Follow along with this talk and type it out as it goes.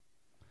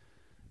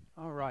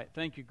All right.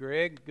 Thank you,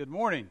 Greg. Good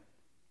morning.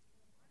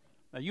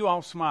 Now, you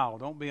all smile.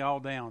 Don't be all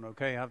down,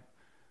 okay?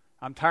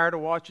 I'm tired of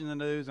watching the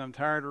news. I'm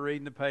tired of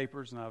reading the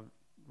papers, and I'm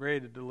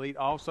ready to delete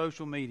all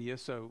social media.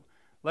 So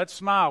let's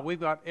smile. We've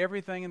got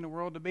everything in the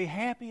world to be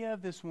happy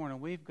of this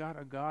morning. We've got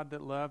a God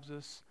that loves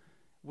us.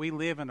 We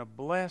live in a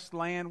blessed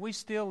land. We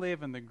still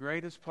live in the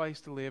greatest place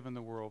to live in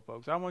the world,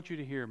 folks. I want you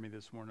to hear me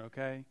this morning,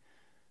 okay?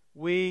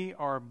 We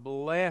are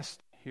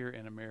blessed here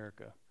in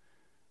America.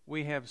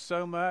 We have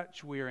so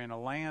much. We are in a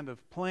land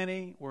of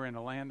plenty. We're in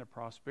a land of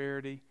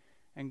prosperity.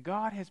 And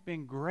God has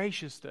been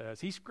gracious to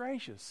us. He's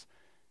gracious.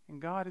 And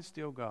God is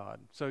still God.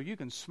 So you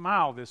can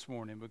smile this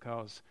morning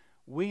because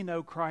we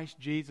know Christ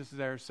Jesus is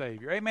our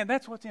Savior. Amen.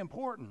 That's what's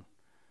important.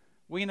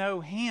 We know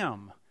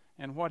Him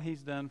and what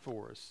He's done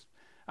for us.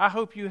 I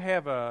hope you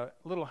have a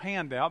little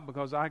handout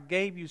because I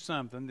gave you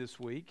something this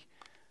week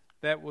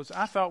that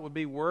I thought would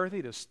be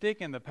worthy to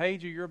stick in the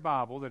page of your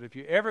Bible, that if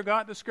you ever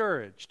got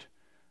discouraged,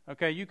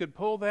 okay, you could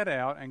pull that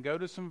out and go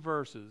to some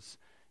verses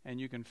and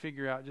you can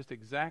figure out just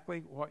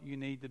exactly what you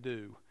need to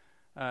do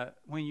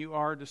when you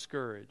are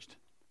discouraged.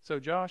 So,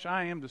 Josh,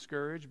 I am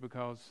discouraged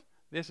because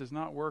this is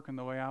not working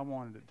the way I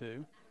wanted it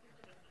to.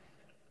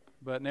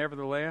 But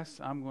nevertheless,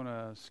 I'm going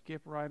to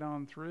skip right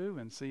on through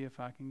and see if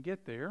I can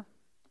get there.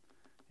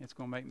 It's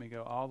going to make me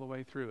go all the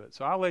way through it.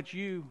 So I'll let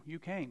you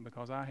can't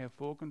because I have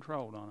full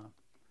control on it.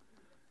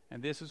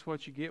 And this is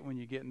what you get when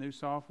you get new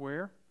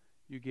software.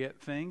 You get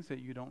things that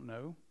you don't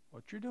know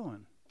what you're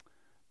doing.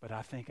 But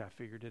I think I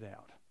figured it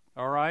out.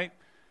 All right?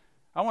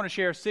 I want to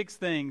share 6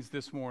 things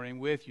this morning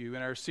with you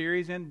in our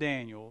series in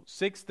Daniel.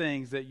 6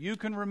 things that you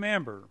can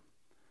remember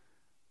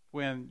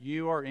when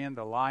you are in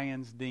the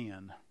lion's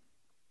den.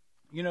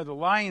 You know, the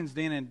lion's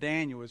den in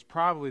Daniel is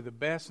probably the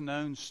best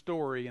known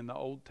story in the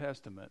Old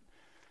Testament.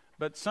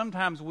 But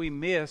sometimes we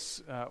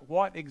miss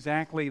what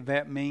exactly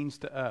that means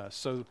to us.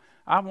 So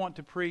I want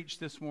to preach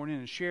this morning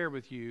and share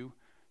with you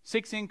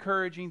 6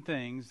 encouraging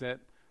things that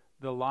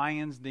the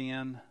lion's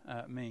den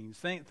means.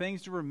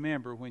 Things to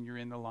remember when you're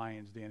in the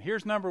lion's den.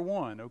 Here's number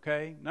 1,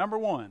 okay? Number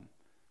 1,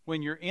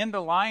 when you're in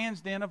the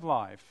lion's den of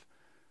life,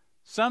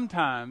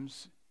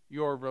 sometimes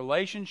your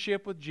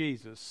relationship with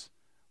Jesus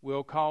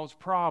will cause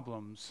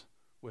problems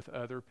with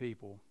other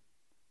people.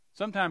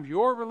 Sometimes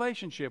your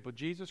relationship with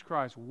Jesus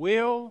Christ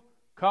will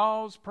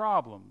cause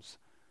problems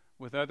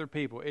with other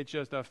people. It's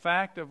just a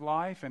fact of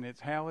life, and it's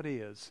how it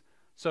is.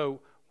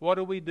 So what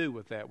do we do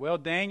with that? Well,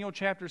 Daniel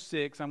chapter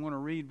 6, I'm going to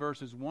read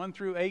verses 1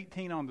 through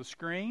 18 on the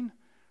screen,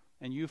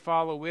 and you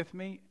follow with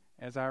me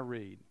as I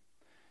read.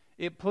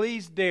 It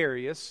pleased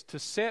Darius to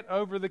set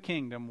over the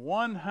kingdom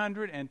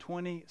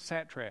 120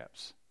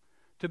 satraps,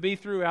 to be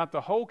throughout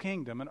the whole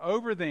kingdom, and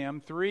over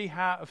them 3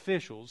 high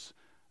officials,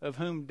 of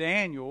whom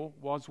Daniel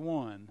was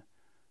one,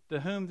 to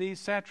whom these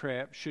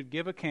satraps should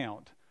give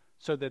account,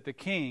 so that the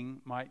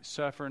king might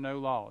suffer no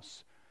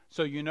loss.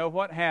 So you know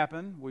what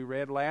happened. We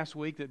read last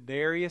week that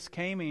Darius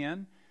came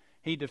in.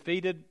 He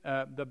defeated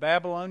the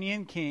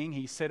Babylonian king.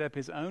 He set up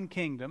his own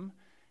kingdom.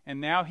 And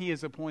now he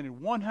has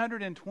appointed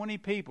 120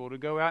 people to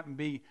go out and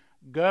be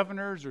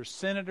governors or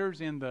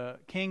senators in the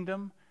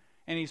kingdom.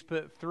 And he's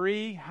put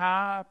 3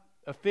 high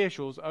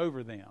officials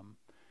over them.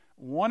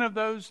 One of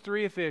those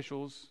 3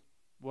 officials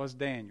was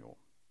Daniel.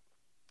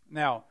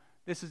 Now,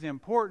 this is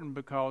important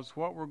because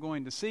what we're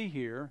going to see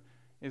here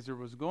is there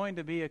was going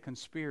to be a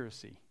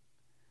conspiracy.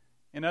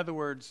 In other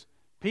words,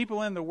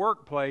 people in the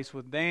workplace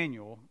with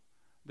Daniel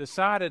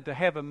decided to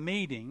have a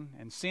meeting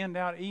and send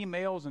out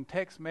emails and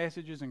text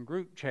messages and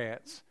group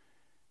chats,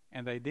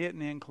 and they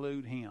didn't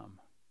include him.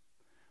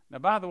 Now,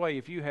 by the way,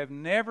 if you have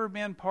never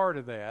been part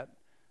of that,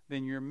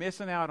 then you're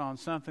missing out on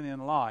something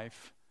in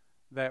life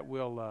that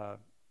will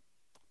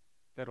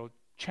that'll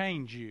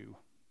change you,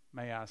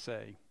 may I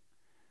say.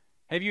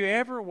 Have you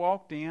ever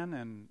walked in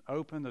and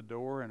opened the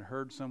door and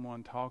heard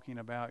someone talking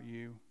about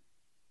you,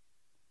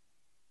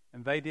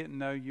 and they didn't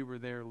know you were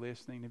there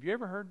listening? Have you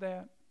ever heard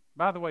that?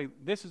 By the way,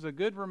 this is a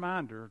good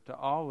reminder to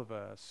all of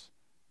us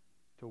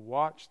to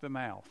watch the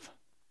mouth,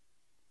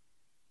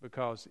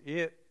 because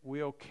it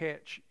will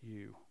catch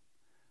you.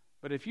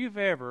 But if you've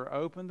ever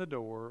opened the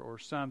door or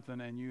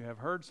something and you have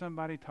heard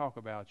somebody talk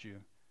about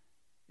you,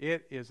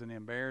 it is an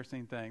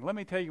embarrassing thing. Let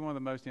me tell you one of the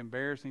most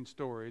embarrassing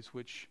stories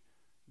which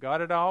got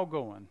it all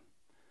going.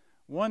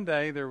 One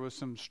day there was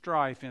some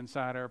strife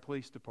inside our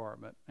police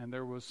department, and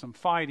there was some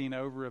fighting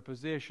over a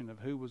position of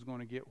who was going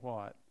to get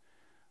what.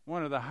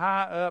 One of the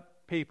high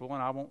up people,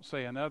 and I won't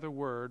say another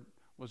word,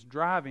 was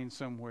driving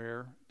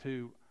somewhere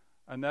to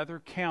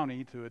another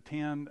county to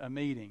attend a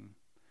meeting.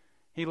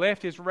 He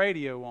left his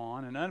radio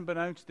on, and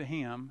unbeknownst to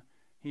him,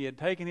 he had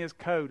taken his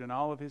coat and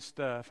all of his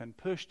stuff and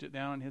pushed it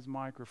down on his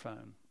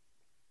microphone.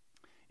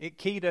 It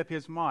keyed up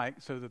his mic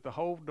so that the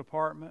whole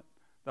department,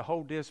 the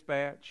whole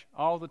dispatch,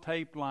 all the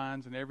taped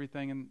lines and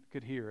everything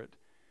could hear it.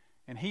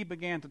 And he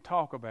began to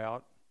talk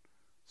about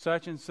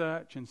such and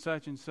such and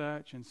such and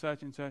such and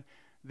such and such.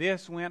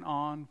 This went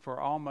on for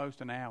almost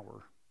an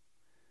hour.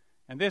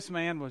 And this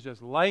man was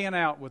just laying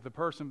out with the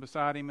person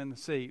beside him in the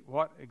seat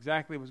what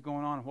exactly was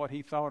going on and what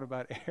he thought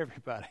about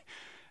everybody.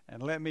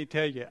 And let me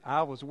tell you,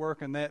 I was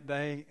working that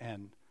day,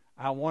 and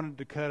I wanted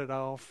to cut it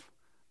off,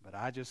 but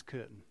I just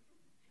couldn't.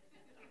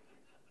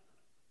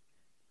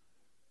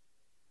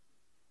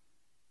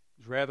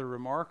 It's rather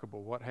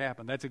remarkable what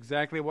happened. That's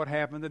exactly what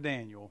happened to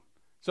Daniel.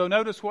 So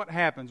notice what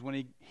happens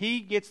when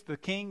he gets the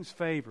king's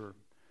favor.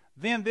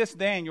 Then this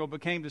Daniel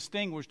became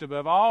distinguished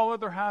above all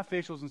other high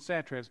officials and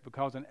satraps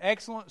because an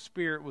excellent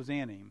spirit was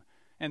in him,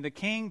 and the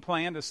king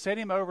planned to set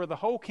him over the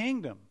whole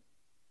kingdom.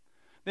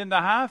 Then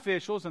the high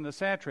officials and the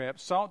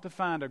satraps sought to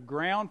find a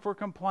ground for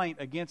complaint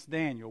against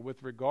Daniel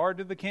with regard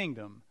to the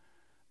kingdom,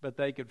 but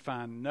they could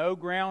find no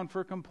ground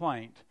for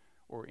complaint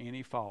or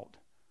any fault.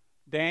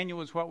 Daniel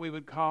was what we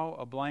would call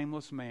a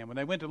blameless man. When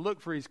they went to look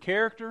for his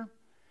character,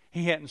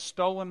 he hadn't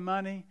stolen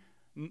money,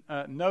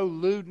 no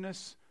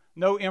lewdness,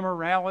 no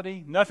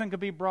immorality. Nothing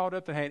could be brought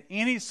up that had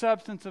any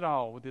substance at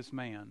all with this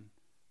man.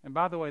 And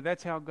by the way,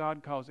 that's how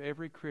God calls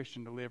every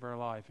Christian to live our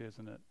life,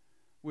 isn't it?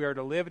 We are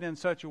to live it in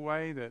such a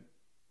way that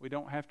we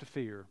don't have to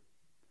fear.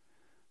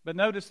 But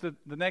notice the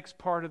next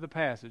part of the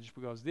passage,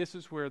 because this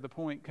is where the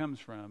point comes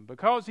from.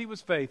 Because he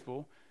was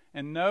faithful,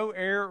 and no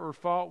error or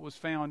fault was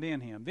found in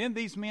him. Then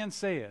these men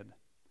said,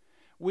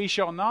 "We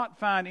shall not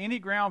find any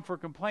ground for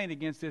complaint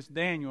against this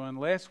Daniel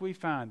unless we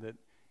find it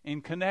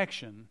in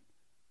connection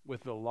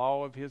with the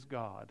law of his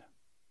God."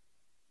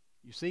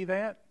 You see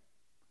that?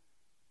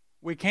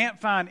 We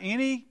can't find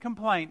any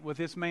complaint with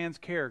this man's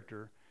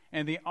character,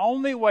 and the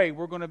only way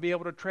we're going to be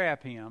able to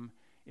trap him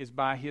is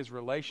by his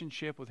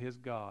relationship with his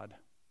God.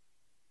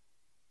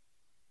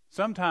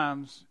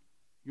 Sometimes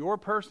your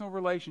personal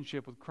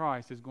relationship with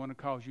Christ is going to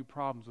cause you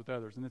problems with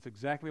others, and that's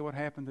exactly what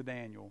happened to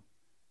Daniel.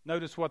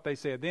 Notice what they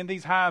said. Then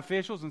these high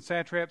officials and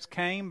satraps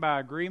came by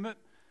agreement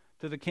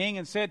to the king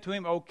and said to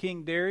him, "O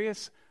King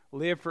Darius,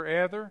 live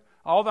forever.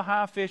 All the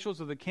high officials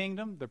of the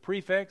kingdom, the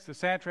prefects, the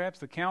satraps,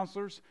 the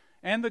counselors,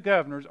 and the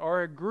governors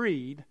are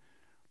agreed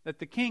that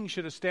the king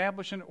should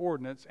establish an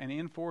ordinance and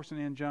enforce an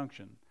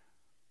injunction,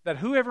 that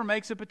whoever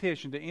makes a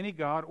petition to any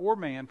god or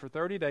man for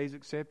 30 days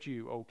except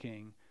you, O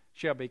king,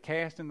 shall be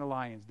cast in the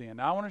lion's den."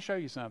 Now I want to show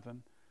you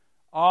something.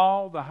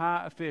 All the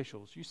high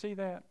officials, you see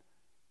that?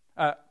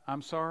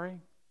 I'm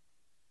sorry,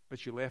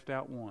 but you left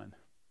out one.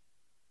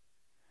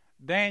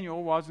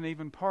 Daniel wasn't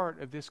even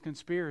part of this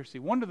conspiracy.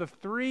 One of the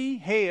three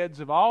heads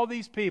of all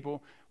these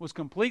people was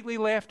completely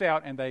left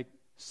out, and they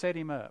set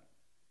him up.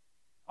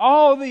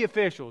 All the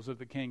officials of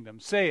the kingdom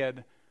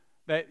said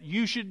that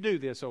you should do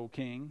this, O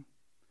king.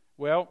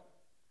 Well,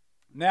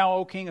 now,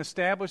 O king,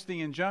 establish the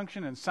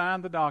injunction and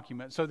sign the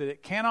document so that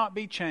it cannot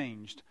be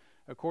changed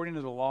according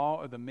to the law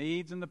of the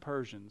Medes and the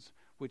Persians,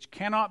 which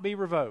cannot be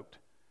revoked.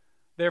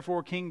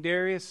 Therefore, King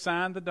Darius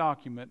signed the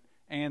document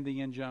and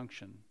the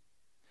injunction.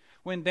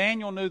 When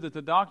Daniel knew that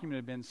the document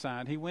had been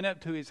signed, he went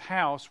up to his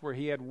house where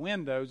he had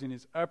windows in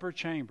his upper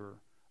chamber,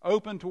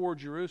 open toward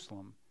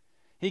Jerusalem.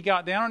 He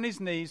got down on his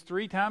knees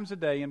 3 times a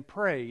day and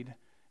prayed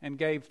and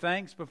gave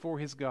thanks before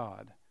his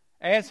God,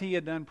 as he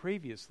had done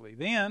previously.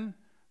 Then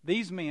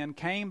these men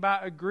came by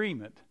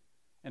agreement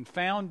and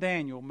found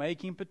Daniel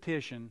making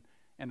petition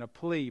and a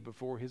plea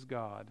before his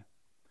God.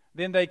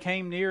 Then they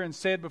came near and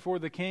said before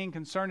the king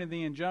concerning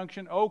the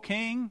injunction, "O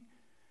king,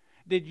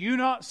 did you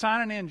not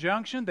sign an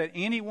injunction that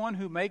anyone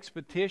who makes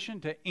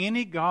petition to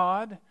any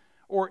god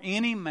or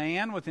any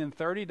man within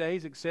 30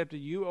 days except to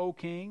you, O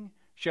king,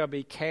 shall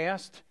be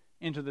cast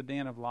into the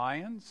den of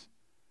lions?"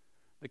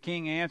 The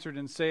king answered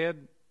and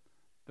said,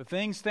 "The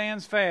thing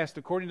stands fast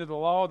according to the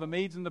law of the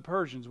Medes and the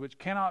Persians, which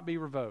cannot be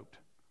revoked."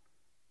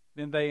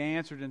 Then they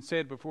answered and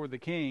said before the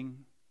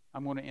king,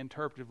 I'm going to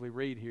interpretively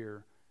read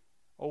here,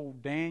 "Oh,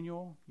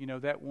 Daniel, you know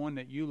that one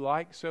that you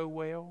like so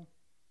well?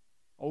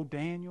 Oh,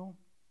 Daniel,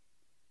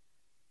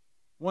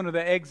 one of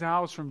the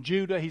exiles from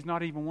Judah, he's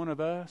not even one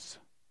of us,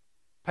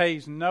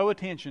 pays no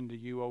attention to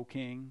you, O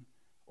king,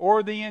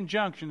 or the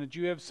injunction that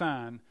you have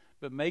signed,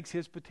 but makes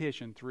his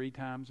petition 3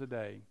 times a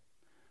day."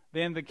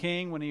 Then the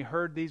king, when he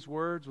heard these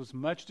words, was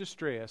much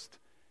distressed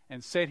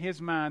and set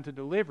his mind to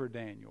deliver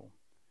Daniel.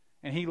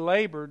 And he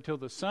labored till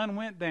the sun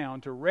went down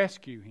to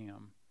rescue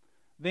him.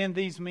 Then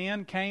these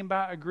men came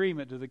by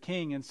agreement to the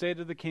king and said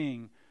to the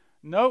king,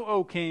 "Know,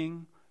 O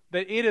king,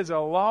 that it is a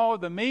law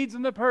of the Medes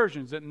and the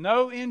Persians that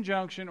no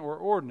injunction or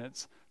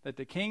ordinance that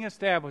the king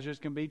establishes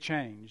can be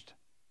changed."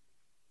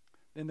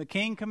 Then the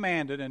king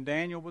commanded, and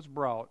Daniel was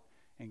brought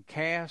and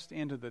cast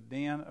into the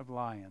den of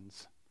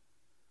lions.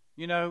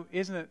 You know,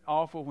 isn't it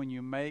awful when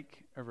you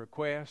make a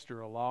request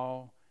or a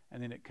law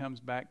and then it comes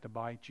back to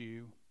bite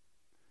you?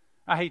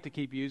 I hate to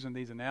keep using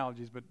these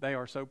analogies, but they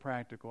are so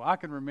practical. I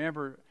can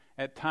remember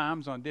at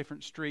times on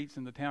different streets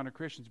in the town of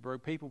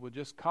Christiansburg, people would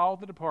just call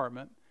the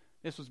department.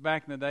 This was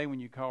back in the day when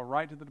you call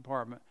right to the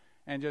department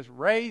and just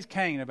raise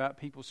Cain about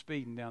people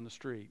speeding down the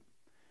street.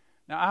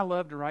 Now, I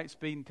love to write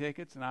speeding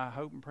tickets, and I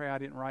hope and pray I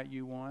didn't write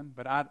you one,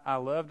 but I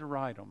love to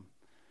write them.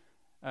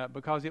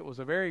 Because it was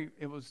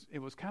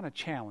kind of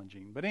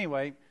challenging. But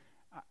anyway,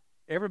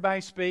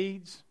 everybody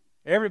speeds,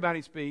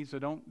 so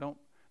don't.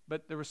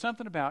 But there was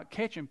something about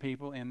catching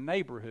people in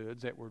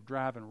neighborhoods that were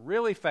driving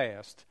really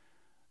fast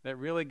that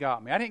really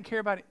got me. I didn't care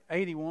about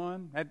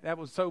 81. That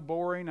was so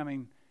boring. I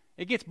mean,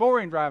 it gets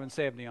boring driving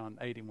 70 on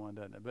 81,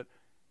 doesn't it? But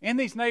in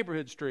these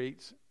neighborhood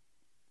streets,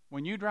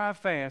 when you drive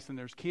fast and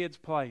there's kids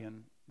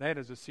playing, that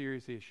is a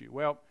serious issue.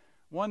 Well,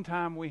 one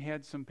time we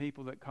had some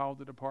people that called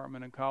the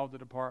department and called the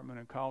department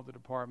and called the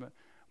department.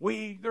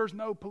 There's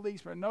no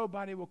police,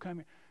 nobody will come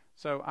here.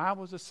 So I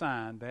was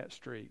assigned that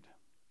street.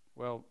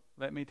 Well,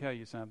 let me tell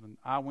you something.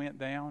 I went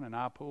down and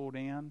I pulled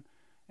in,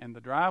 and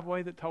the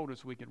driveway that told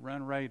us we could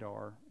run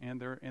radar in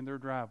their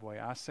driveway,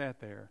 I sat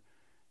there,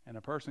 and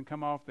a person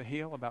come off the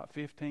hill about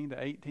 15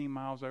 to 18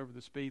 miles over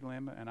the speed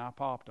limit, and I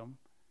popped them,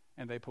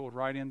 and they pulled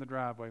right in the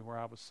driveway where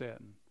I was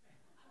sitting.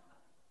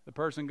 The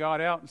person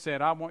got out and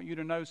said, I want you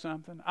to know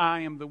something.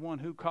 I am the one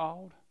who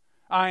called.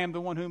 I am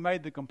the one who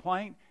made the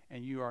complaint,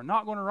 and you are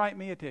not going to write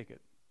me a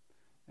ticket.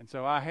 And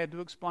so I had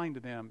to explain to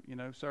them,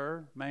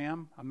 sir,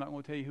 ma'am, I'm not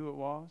going to tell you who it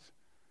was.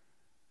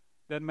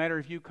 Doesn't matter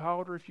if you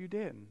called or if you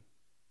didn't.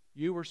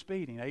 You were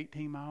speeding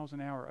 18 miles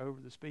an hour over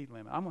the speed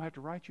limit. I'm going to have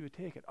to write you a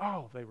ticket.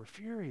 Oh, they were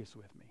furious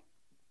with me.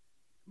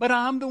 But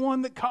I'm the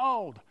one that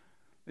called.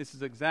 This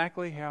is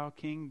exactly how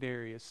King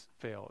Darius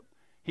felt.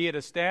 He had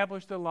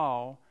established a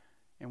law,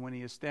 and when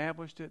he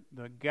established it,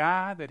 the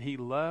guy that he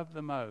loved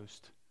the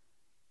most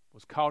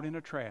was caught in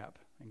a trap.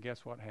 And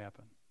guess what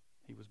happened?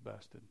 He was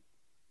busted.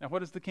 Now, what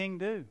does the king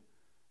do?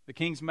 The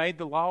kings made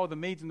the law of the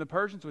Medes and the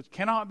Persians, which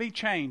cannot be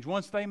changed.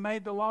 Once they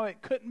made the law,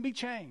 it couldn't be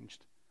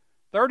changed.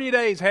 30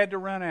 days had to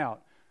run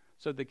out.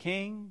 So the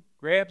king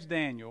grabs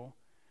Daniel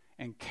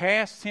and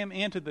casts him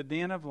into the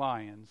den of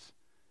lions.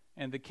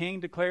 And the king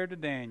declared to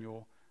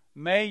Daniel,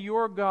 may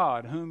your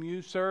God, whom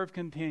you serve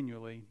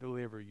continually,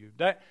 deliver you.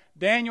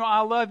 Daniel,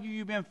 I love you.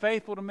 You've been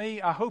faithful to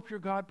me. I hope your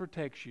God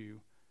protects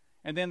you.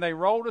 And then they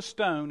rolled a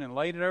stone and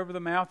laid it over the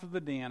mouth of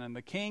the den, and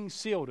the king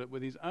sealed it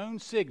with his own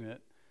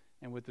signet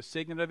and with the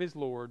signet of his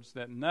lords,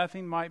 that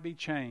nothing might be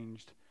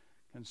changed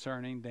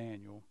concerning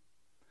Daniel.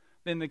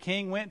 Then the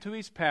king went to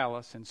his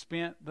palace and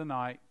spent the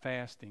night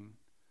fasting.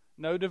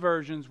 No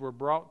diversions were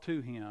brought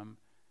to him,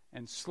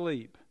 and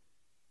sleep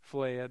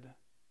fled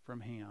from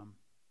him.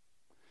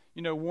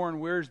 Warren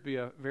Wiersbe,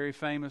 a very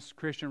famous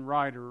Christian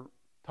writer,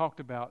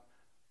 talked about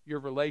your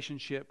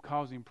relationship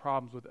causing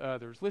problems with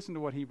others. Listen to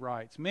what he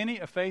writes. Many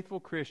a faithful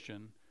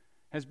Christian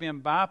has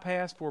been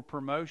bypassed for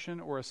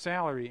promotion or a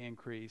salary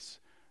increase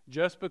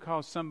just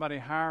because somebody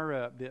higher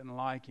up didn't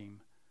like him.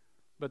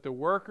 But the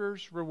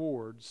worker's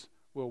rewards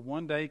will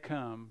one day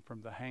come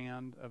from the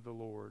hand of the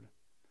Lord.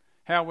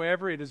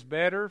 However, it is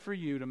better for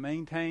you to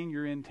maintain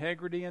your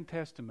integrity and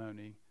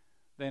testimony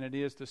than it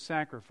is to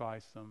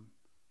sacrifice them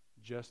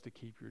just to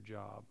keep your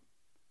job.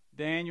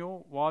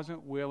 Daniel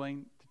wasn't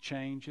willing to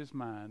change his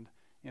mind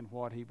in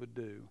what he would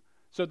do.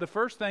 So the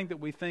first thing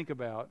that we think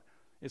about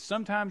is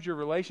sometimes your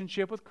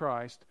relationship with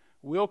Christ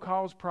will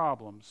cause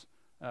problems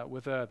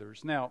with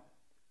others. Now,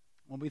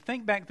 when we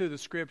think back through the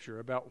Scripture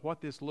about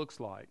what this looks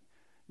like,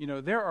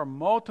 there are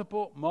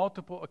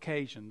multiple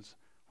occasions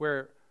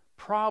where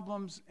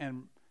problems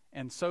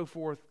and so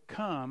forth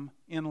come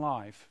in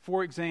life.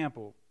 For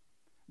example,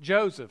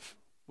 Joseph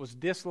was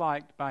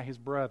disliked by his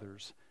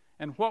brothers.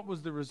 And what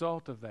was the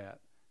result of that?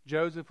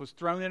 Joseph was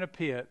thrown in a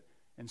pit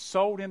and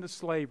sold into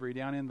slavery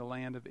down in the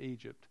land of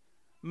Egypt.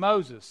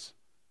 Moses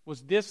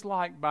was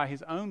disliked by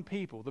his own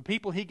people, the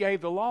people he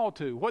gave the law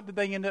to. What did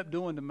they end up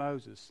doing to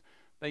Moses?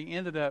 They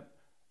ended up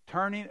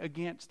turning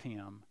against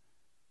him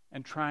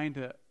and trying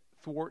to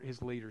thwart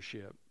his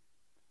leadership.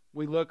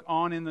 We look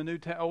on in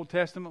the Old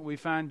Testament, we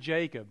find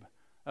Jacob,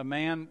 a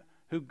man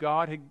who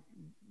God had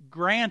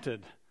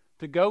granted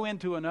to go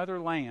into another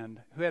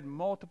land, who had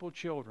multiple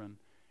children,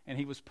 and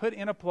he was put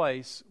in a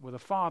place with a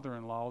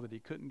father-in-law that he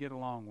couldn't get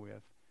along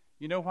with.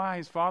 You know why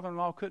his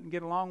father-in-law couldn't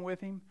get along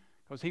with him?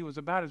 Because he was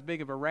about as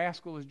big of a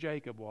rascal as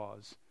Jacob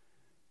was.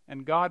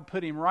 And God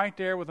put him right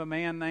there with a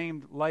man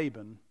named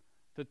Laban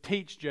to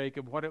teach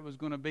Jacob what it was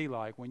going to be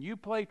like. When you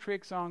play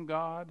tricks on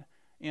God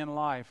in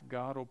life,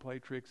 God will play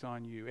tricks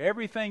on you.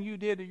 Everything you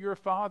did to your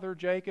father,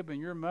 Jacob,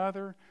 and your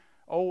mother,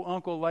 old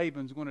Uncle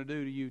Laban's going to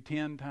do to you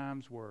 10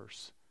 times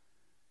worse.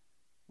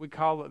 We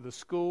call it the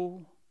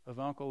school of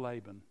Uncle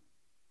Laban.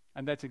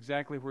 And that's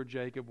exactly where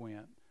Jacob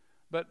went.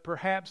 But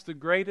perhaps the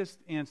greatest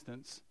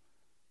instance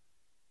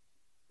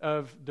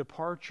of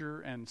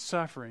departure and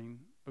suffering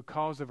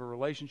because of a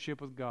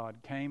relationship with God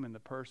came in the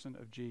person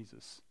of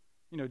Jesus.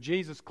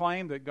 Jesus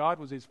claimed that God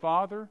was his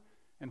Father,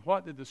 and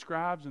what did the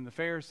scribes and the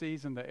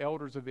Pharisees and the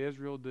elders of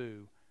Israel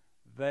do?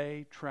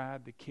 They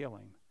tried to kill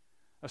him,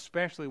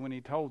 especially when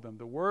he told them,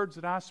 the words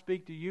that I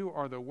speak to you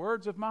are the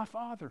words of my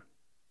Father.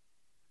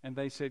 And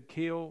they said,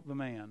 kill the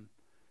man.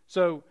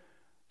 So,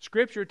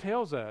 Scripture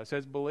tells us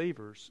as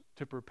believers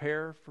to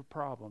prepare for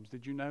problems.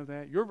 Did you know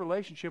that? Your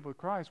relationship with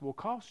Christ will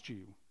cost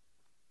you.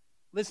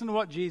 Listen to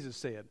what Jesus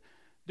said.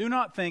 Do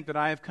not think that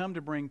I have come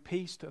to bring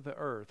peace to the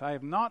earth. I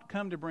have not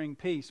come to bring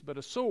peace, but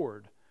a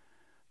sword.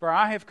 For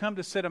I have come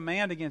to set a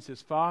man against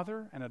his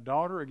father, and a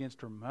daughter against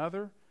her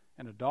mother,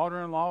 and a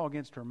daughter-in-law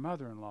against her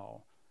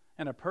mother-in-law.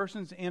 And a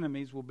person's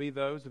enemies will be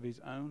those of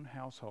his own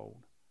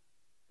household.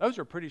 Those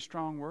are pretty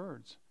strong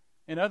words.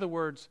 In other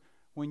words,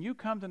 When you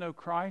come to know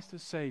Christ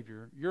as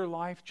Savior, your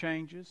life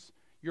changes,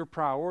 your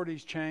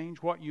priorities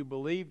change, what you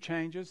believe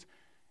changes.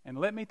 And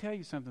let me tell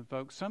you something,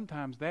 folks,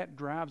 sometimes that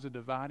drives a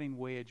dividing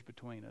wedge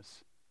between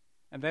us.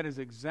 And that is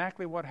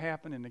exactly what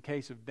happened in the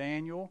case of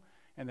Daniel,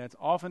 and that's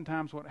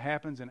oftentimes what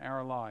happens in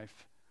our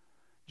life.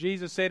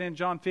 Jesus said in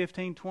John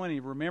 15:20,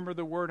 "Remember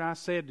the word I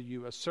said to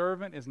you, a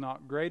servant is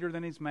not greater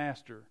than his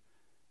master.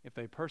 If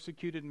they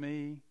persecuted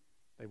me,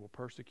 they will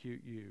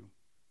persecute you."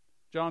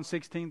 John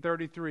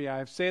 16:33, "I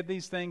have said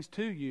these things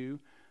to you,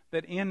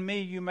 that in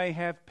me you may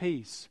have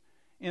peace.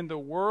 In the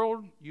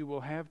world you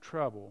will have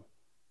trouble,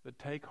 but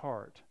take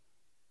heart.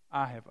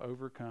 I have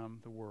overcome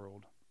the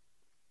world."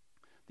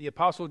 The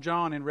Apostle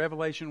John in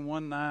Revelation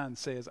 1:9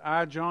 says,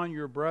 "I, John,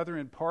 your brother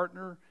and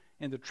partner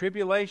in the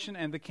tribulation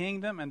and the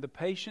kingdom and the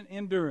patient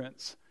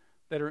endurance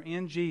that are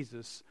in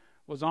Jesus,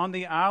 was on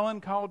the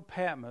island called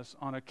Patmos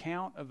on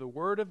account of the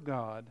word of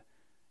God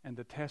and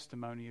the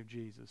testimony of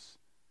Jesus."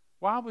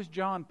 Why was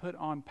John put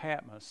on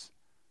Patmos?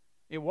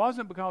 It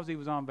wasn't because he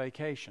was on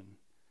vacation.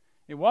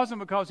 It wasn't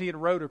because he had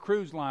rowed a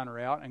cruise liner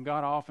out and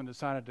got off and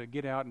decided to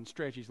get out and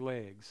stretch his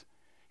legs.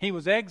 He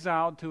was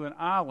exiled to an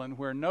island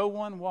where no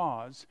one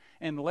was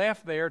and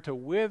left there to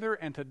wither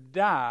and to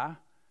die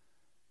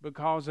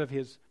because of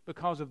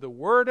the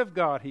word of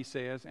God, he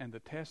says, and the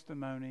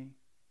testimony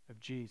of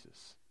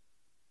Jesus.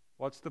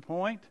 What's the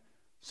point?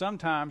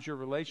 Sometimes your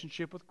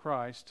relationship with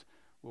Christ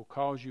will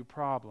cause you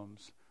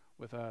problems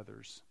with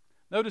others.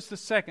 Notice the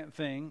second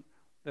thing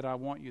that I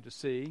want you to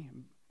see.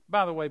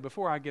 By the way,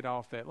 before I get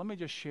off that, let me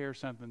just share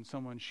something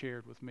someone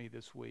shared with me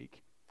this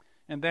week.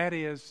 And that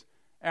is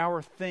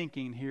our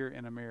thinking here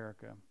in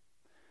America.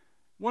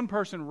 One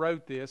person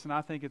wrote this, and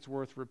I think it's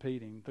worth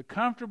repeating. The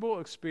comfortable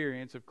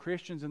experience of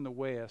Christians in the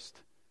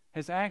West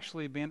has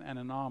actually been an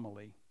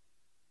anomaly.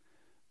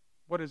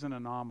 What is an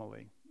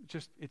anomaly?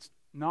 It's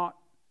not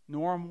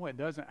normal. It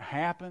doesn't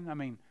happen. I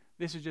mean,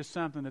 this is just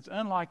something that's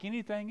unlike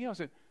anything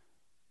else.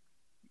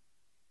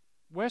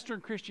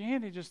 Western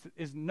Christianity just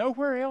is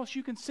nowhere else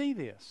you can see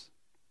this.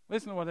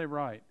 Listen to what they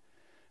write.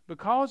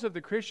 Because of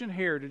the Christian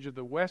heritage of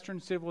the Western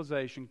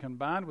civilization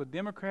combined with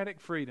democratic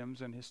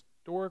freedoms and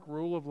historic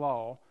rule of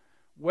law,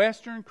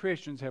 Western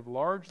Christians have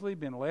largely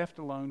been left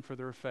alone for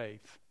their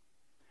faith.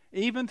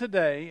 Even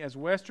today, as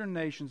Western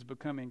nations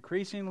become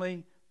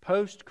increasingly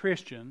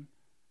post-Christian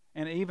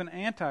and even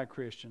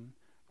anti-Christian,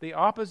 the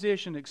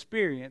opposition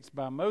experienced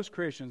by most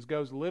Christians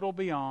goes little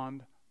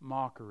beyond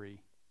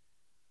mockery.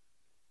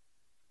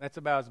 That's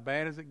about as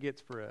bad as it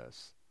gets for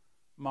us.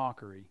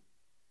 Mockery.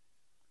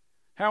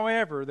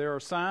 However, there are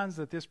signs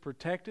that this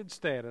protected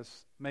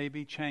status may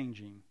be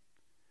changing.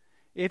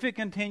 If it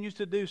continues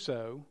to do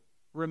so,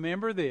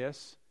 remember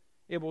this: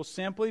 it will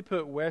simply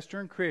put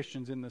Western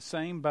Christians in the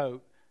same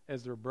boat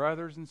as their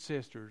brothers and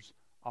sisters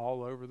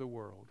all over the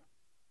world.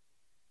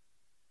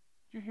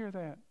 Did you hear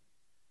that?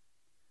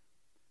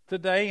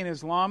 Today, in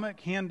Islamic,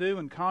 Hindu,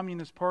 and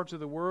communist parts of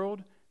the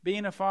world,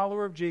 being a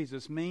follower of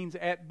Jesus means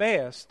at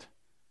best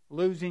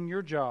losing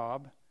your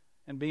job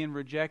and being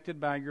rejected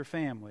by your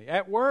family.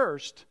 At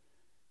worst,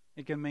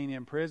 it can mean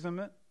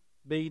imprisonment,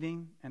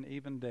 beating, and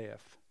even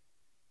death.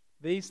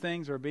 These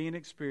things are being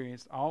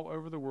experienced all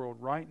over the world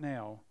right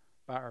now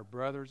by our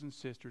brothers and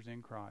sisters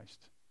in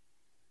Christ.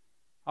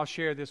 I'll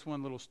share this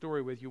one little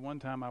story with you. One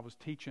time I was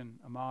teaching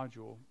a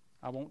module.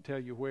 I won't tell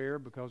you where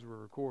because we're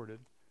recorded.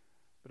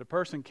 But a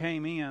person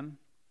came in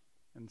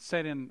and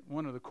sat in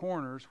one of the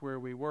corners where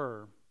we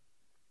were.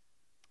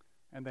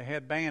 And they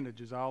had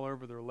bandages all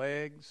over their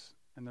legs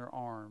and their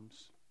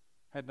arms.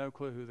 Had no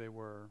clue who they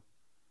were.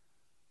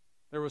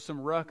 There was some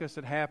ruckus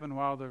that happened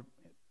while the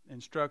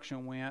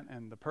instruction went,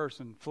 and the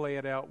person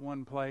fled out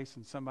one place,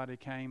 and somebody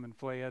came and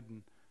fled.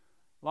 And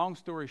long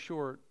story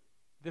short,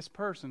 this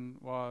person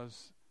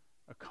was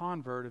a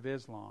convert of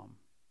Islam.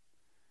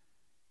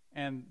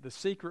 And the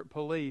secret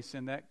police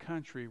in that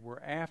country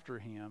were after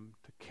him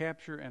to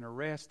capture and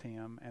arrest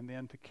him and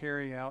then to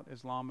carry out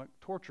Islamic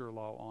torture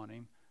law on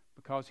him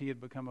because he had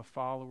become a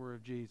follower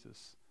of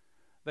Jesus.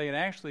 They had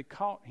actually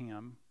caught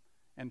him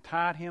and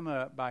tied him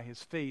up by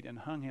his feet and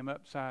hung him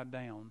upside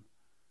down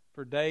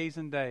for days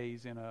and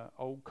days in an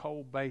old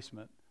cold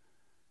basement.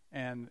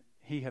 And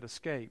he had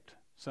escaped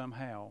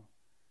somehow.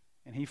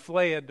 And he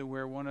fled to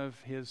where one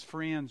of his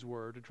friends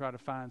were to try to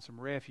find some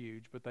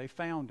refuge, but they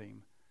found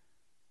him.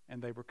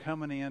 And they were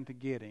coming in to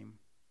get him.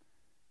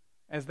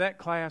 As that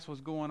class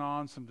was going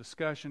on, some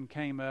discussion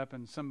came up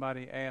and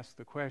somebody asked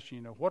the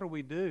question, what do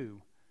we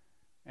do?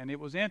 And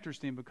it was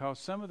interesting because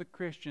some of the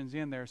Christians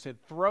in there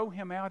said, throw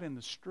him out in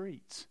the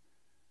streets.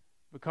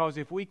 Because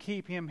if we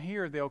keep him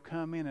here, they'll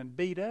come in and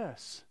beat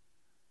us.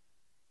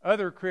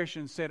 Other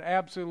Christians said,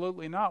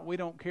 absolutely not. We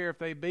don't care if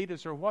they beat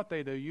us or what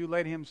they do. You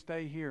let him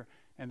stay here.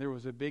 And there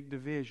was a big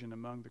division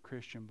among the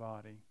Christian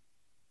body.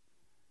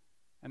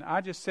 And I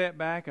just sat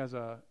back as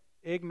a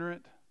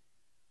ignorant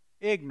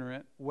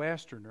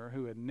Westerner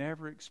who had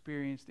never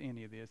experienced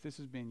any of this. This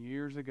has been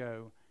years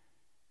ago.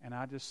 And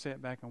I just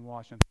sat back and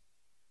watched. And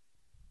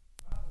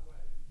by the way,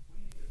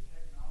 we need a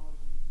technology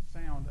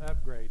sound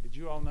upgrade. Did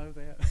you all know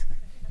that?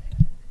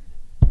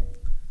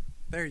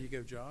 There you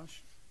go,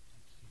 Josh.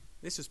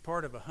 This is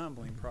part of a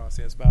humbling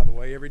process, by the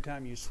way. Every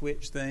time you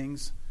switch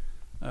things,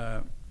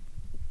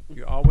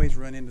 you always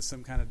run into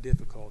some kind of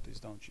difficulties,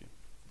 don't you?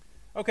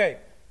 Okay,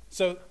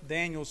 so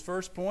Daniel's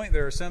first point,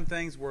 there are some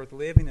things worth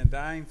living and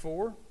dying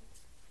for.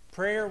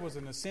 Prayer was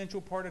an essential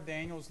part of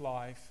Daniel's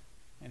life,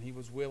 and he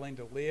was willing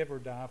to live or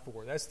die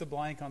for. That's the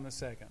blank on the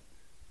second.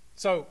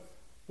 So,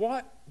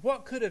 what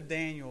could have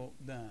Daniel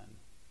done?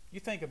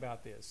 You think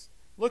about this.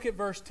 Look at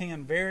verse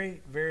 10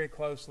 very, very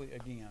closely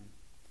again.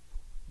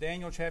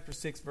 Daniel chapter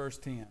 6, verse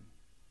 10.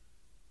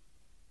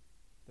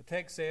 The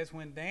text says,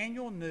 when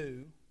Daniel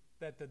knew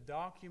that the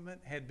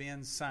document had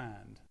been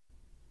signed.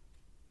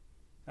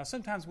 Now,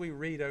 sometimes we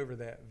read over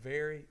that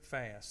very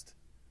fast.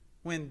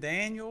 When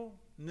Daniel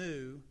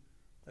knew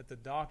that the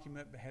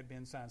document had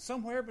been signed.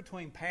 Somewhere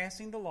between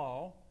passing the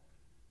law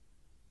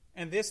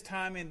and this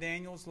time in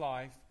Daniel's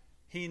life,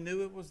 he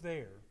knew it was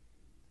there.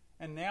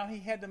 And now he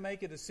had to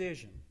make a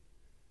decision.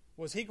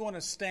 Was he going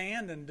to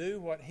stand and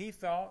do what he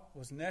thought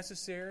was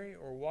necessary,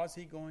 or was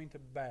he going to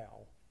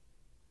bow?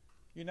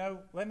 You know,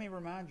 let me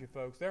remind you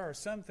folks, there are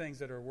some things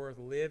that are worth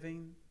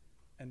living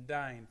and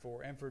dying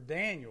for. And for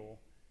Daniel,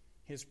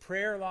 his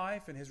prayer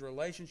life and his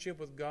relationship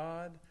with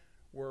God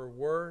were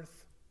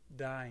worth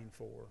dying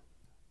for.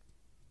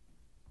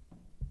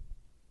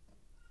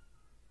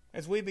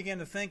 As we begin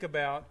to think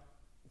about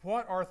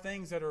what are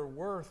things that are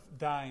worth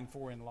dying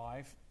for in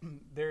life,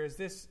 there is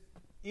this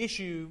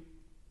issue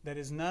that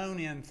is known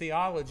in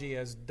theology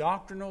as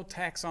doctrinal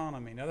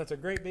taxonomy. Now, that's a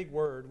great big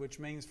word, which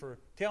means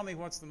tell me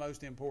what's the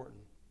most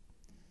important.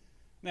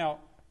 Now,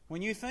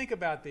 when you think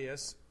about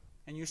this,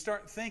 and you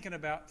start thinking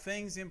about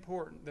things that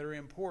are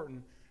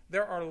important,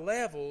 there are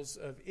levels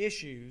of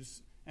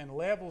issues and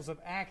levels of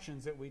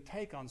actions that we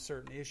take on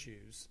certain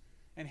issues.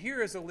 And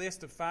here is a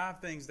list of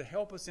 5 things to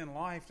help us in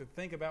life to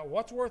think about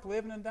what's worth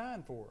living and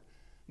dying for.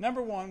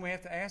 Number 1, we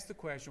have to ask the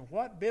question,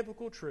 what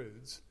biblical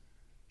truths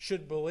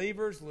should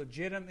believers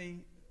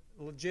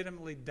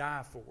legitimately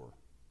die for?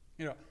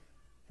 You know,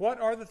 what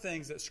are the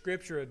things that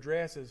Scripture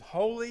addresses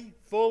wholly,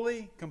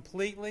 fully,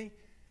 completely,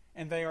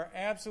 and they are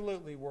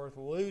absolutely worth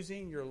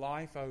losing your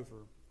life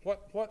over?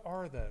 What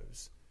are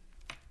those?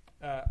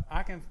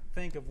 I can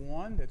think of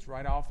one that's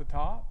right off the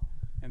top,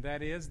 and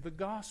that is the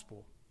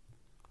gospel.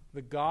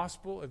 The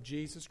gospel of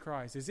Jesus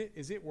Christ. Is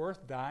it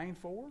worth dying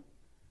for?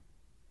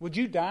 Would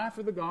you die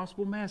for the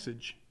gospel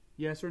message?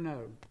 Yes or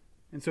no?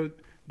 And so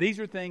these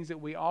are things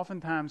that we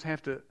oftentimes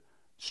have to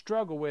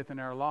struggle with in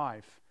our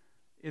life.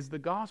 Is the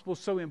gospel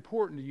so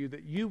important to you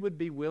that you would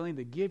be willing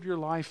to give your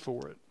life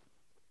for it?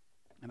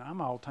 And I'm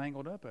all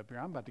tangled up here.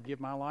 I'm about to give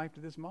my life to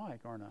this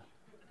mic, aren't I?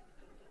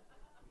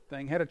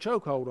 Thing had a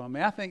chokehold on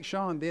me. I think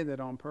Sean did that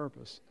on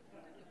purpose.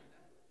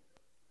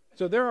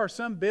 So there are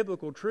some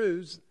biblical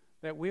truths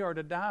that we are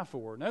to die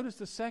for. Notice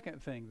the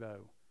second thing,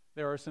 though.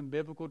 There are some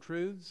biblical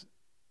truths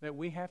that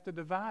we have to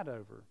divide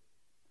over.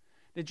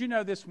 Did you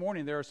know this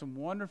morning there are some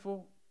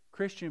wonderful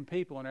Christian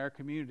people in our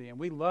community, and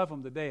we love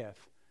them to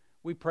death.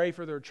 We pray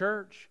for their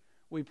church.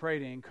 We pray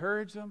to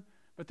encourage them.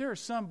 But there are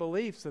some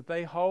beliefs that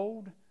they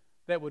hold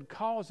that would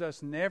cause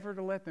us never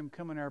to let them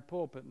come in our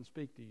pulpit and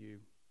speak to you.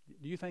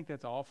 Do you think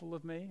that's awful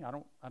of me? I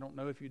don't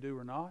know if you do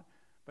or not.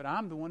 But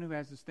I'm the one who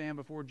has to stand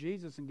before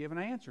Jesus and give an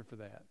answer for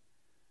that.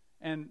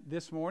 And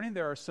this morning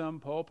there are some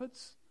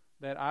pulpits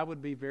that I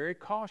would be very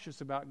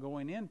cautious about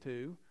going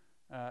into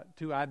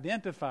to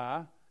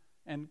identify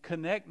and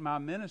connect my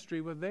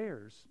ministry with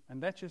theirs.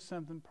 And that's just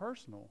something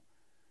personal.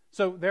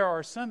 So there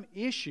are some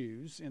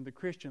issues in the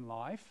Christian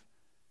life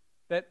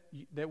that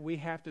we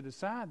have to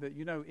decide that,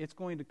 it's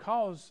going to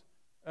cause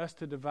us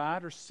to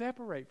divide or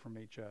separate from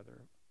each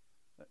other.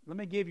 Let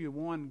me give you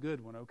one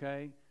good one,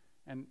 okay?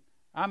 And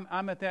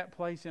I'm at that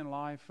place in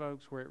life,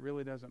 folks, where it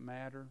really doesn't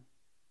matter.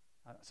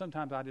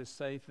 Sometimes I just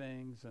say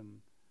things and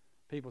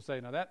people say,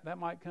 now that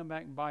might come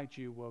back and bite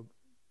you. Well,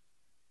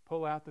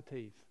 pull out the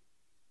teeth.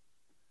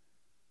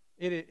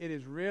 It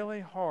is really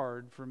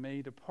hard for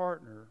me to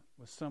partner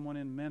with someone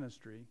in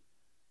ministry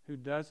who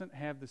doesn't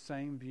have the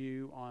same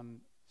view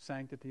on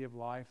sanctity of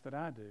life that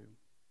I do.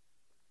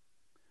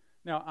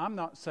 Now, I'm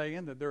not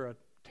saying that they're a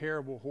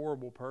terrible,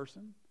 horrible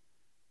person.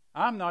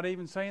 I'm not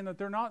even saying that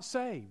they're not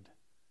saved.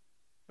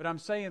 But I'm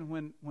saying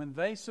when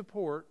they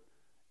support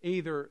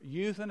either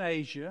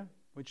euthanasia,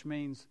 which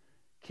means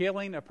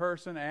killing a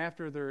person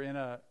after they're in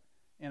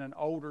an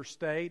older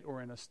state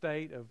or in a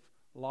state of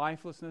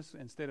lifelessness,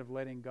 instead of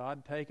letting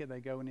God take it, they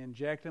go and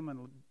inject them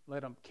and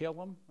let them kill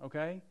them,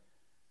 okay?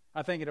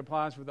 I think it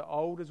applies for the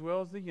old as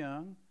well as the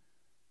young.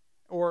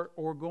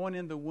 Or going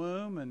in the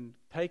womb and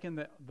taking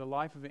the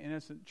life of an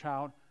innocent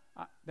child.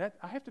 I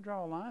have to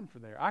draw a line for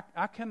there.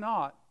 I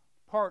cannot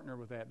partner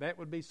with that. That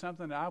would be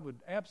something that I would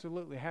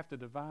absolutely have to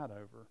divide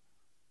over.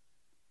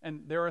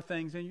 And there are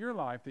things in your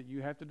life that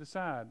you have to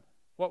decide.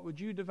 What would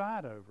you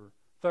divide over?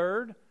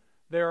 Third,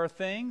 there are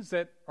things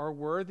that are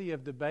worthy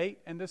of debate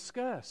and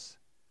discuss.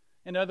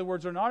 In other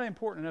words, they're not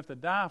important enough to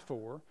die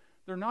for.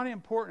 They're not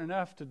important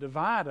enough to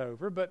divide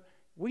over, but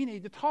we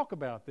need to talk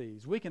about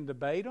these. We can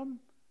debate them,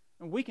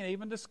 and we can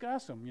even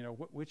discuss them,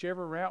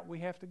 whichever route we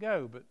have to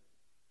go. But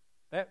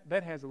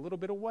That has a little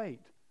bit of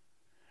weight.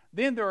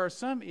 Then there are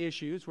some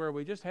issues where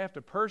we just have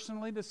to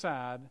personally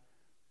decide,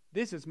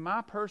 this is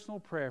my personal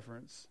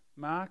preference,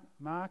 my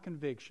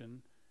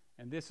conviction,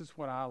 and this is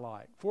what I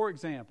like. For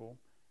example,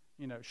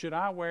 should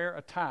I wear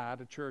a tie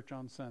to church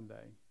on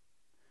Sunday?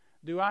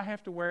 Do I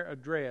have to wear a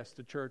dress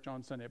to church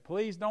on Sunday?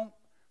 Please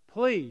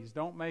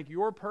don't make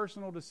your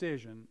personal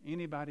decision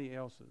anybody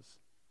else's,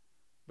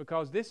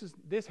 because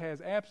this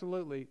has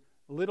absolutely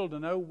little to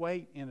no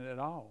weight in it at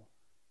all.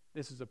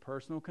 This is a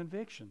personal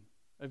conviction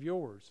of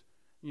yours.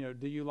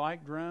 Do you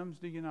like drums?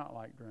 Do you not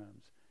like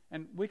drums?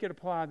 And we could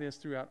apply this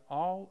throughout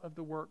all of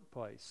the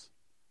workplace,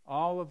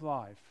 all of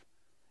life.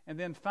 And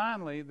then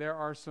finally, there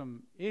are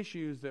some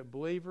issues that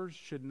believers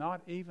should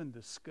not even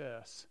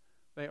discuss.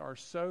 They are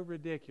so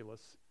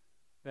ridiculous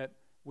that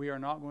we are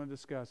not going to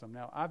discuss them.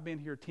 Now, I've been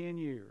here 10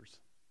 years.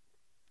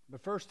 The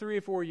first 3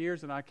 or 4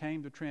 years that I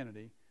came to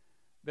Trinity,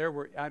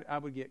 I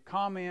would get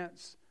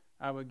comments,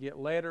 I would get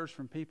letters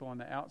from people on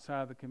the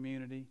outside of the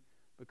community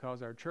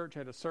because our church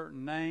had a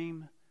certain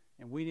name,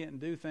 and we didn't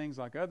do things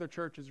like other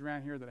churches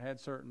around here that had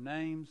certain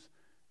names,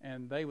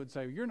 and they would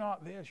say, you're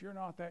not this, you're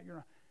not that, you're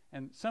not.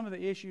 And some of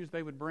the issues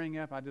they would bring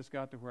up, I just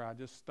got to where I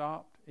just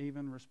stopped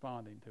even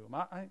responding to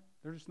them.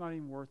 They're just not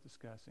even worth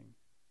discussing.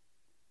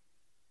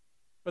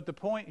 But the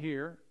point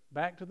here,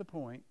 back to the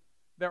point,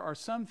 there are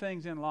some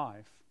things in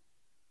life,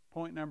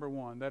 point number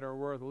 1, that are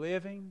worth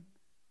living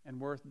and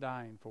worth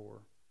dying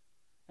for.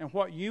 And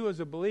what you as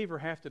a believer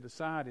have to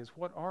decide is,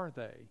 what are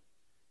they?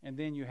 And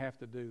then you have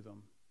to do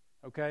them.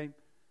 Okay?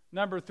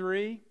 Number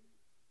 3,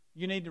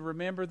 you need to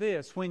remember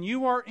this. When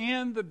you are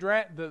in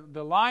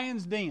the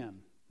lion's den,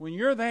 when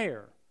you're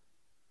there,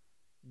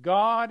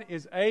 God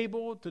is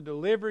able to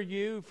deliver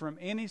you from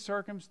any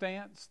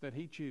circumstance that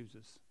He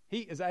chooses. He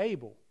is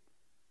able.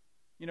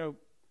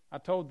 I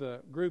told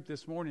the group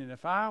this morning,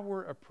 if I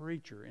were a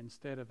preacher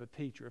instead of a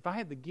teacher, if I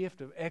had the gift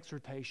of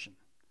exhortation,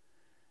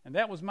 and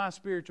that was my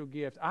spiritual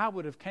gift, I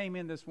would have came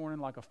in this morning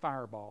like a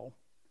fireball,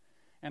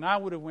 and I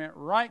would have went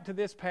right to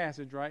this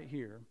passage right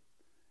here,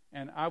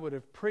 and I would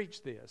have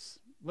preached this.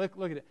 Look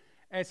at it.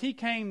 As he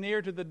came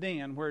near to the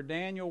den where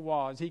Daniel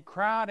was, he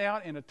cried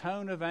out in a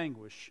tone of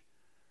anguish.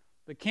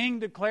 The king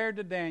declared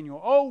to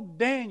Daniel, "O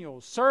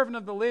Daniel, servant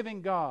of the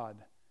living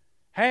God,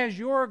 has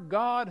your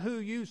God who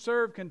you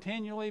serve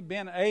continually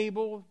been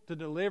able to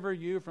deliver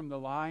you from the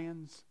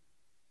lions?"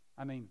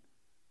 I mean,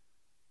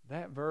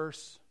 that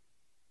verse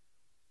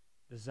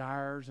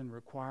desires and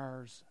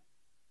requires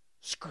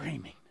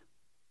screaming.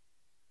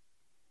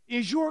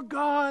 Is your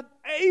God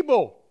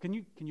able? Can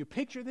you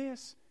picture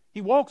this?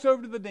 He walks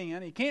over to the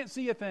den. He can't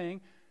see a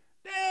thing.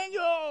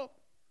 Daniel,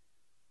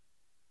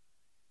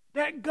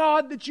 that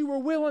God that you were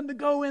willing to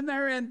go in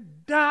there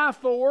and die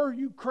for,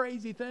 you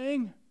crazy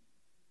thing,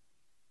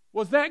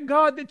 was that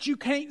God that you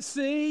can't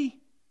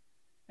see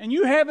and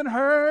you haven't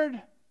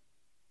heard,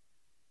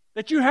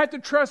 that you have to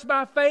trust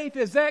by faith?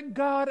 Is that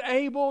God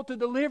able to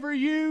deliver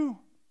you?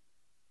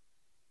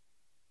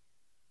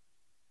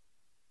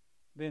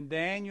 Then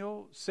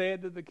Daniel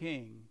said to the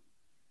king,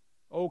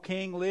 "O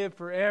king, live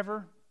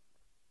forever.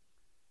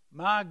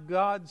 My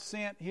God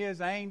sent His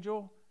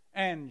angel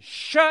and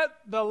shut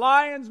the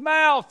lions'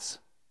 mouths."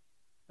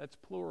 That's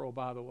plural,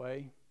 by the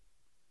way.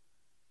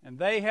 "And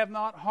they have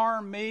not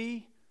harmed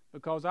me,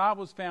 because I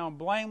was found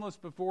blameless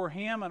before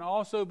Him and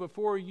also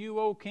before you,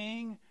 O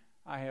king.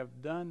 I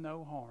have done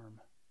no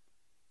harm."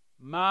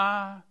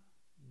 My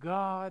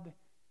God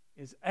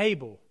is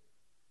able.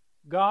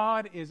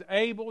 God is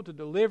able to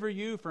deliver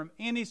you from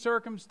any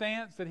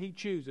circumstance that He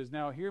chooses.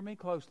 Now, hear me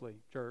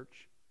closely,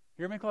 church.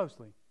 Hear me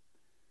closely.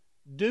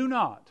 Do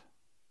not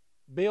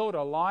build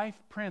a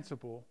life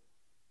principle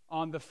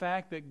on the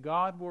fact that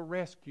God will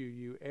rescue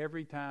you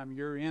every time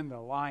you're in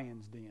the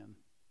lion's den.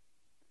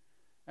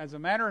 As a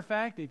matter of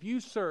fact, if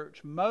you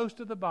search most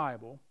of the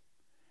Bible,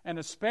 and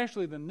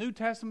especially the New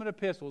Testament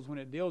epistles when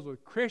it deals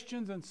with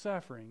Christians and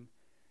suffering,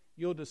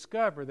 you'll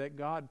discover that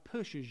God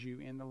pushes you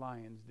in the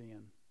lion's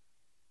den.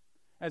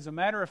 As a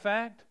matter of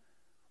fact,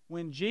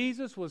 when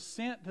Jesus was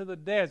sent to the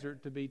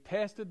desert to be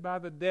tested by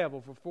the devil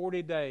for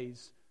 40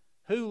 days,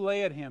 who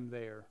led Him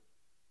there?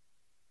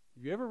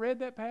 Have you ever read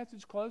that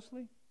passage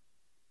closely?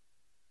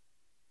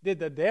 Did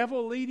the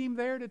devil lead Him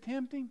there to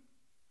tempt Him?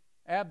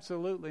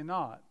 Absolutely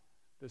not.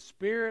 The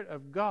Spirit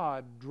of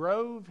God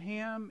drove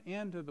Him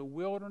into the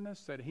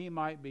wilderness that He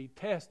might be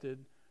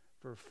tested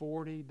for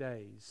 40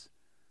 days.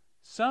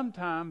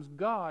 Sometimes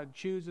God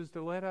chooses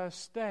to let us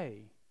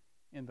stay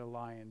in the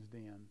lion's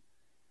den.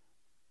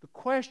 The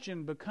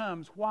question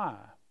becomes, why?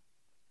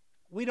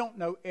 We don't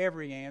know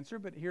every answer,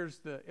 but here's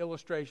the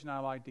illustration I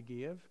like to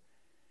give.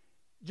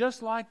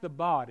 Just like the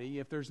body,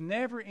 if there's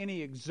never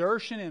any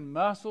exertion in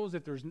muscles,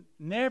 if there's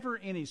never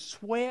any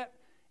sweat,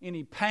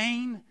 any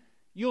pain,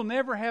 you'll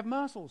never have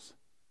muscles.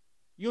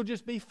 You'll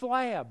just be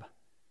flab.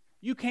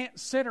 You can't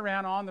sit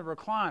around on the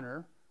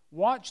recliner,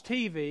 watch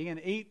TV, and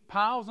eat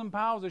piles and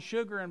piles of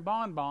sugar and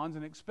bonbons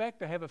and expect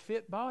to have a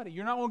fit body.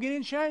 You're not going to get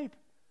in shape.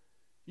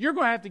 You're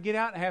going to have to get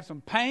out and have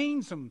some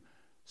pain, some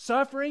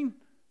suffering,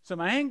 some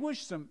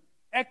anguish, some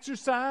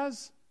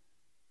exercise.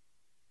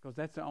 because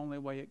that's the only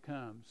way it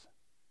comes.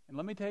 And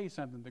let me tell you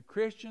something. The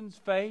Christian's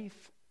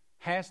faith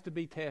has to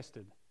be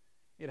tested.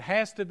 It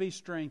has to be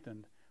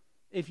strengthened.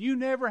 If you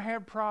never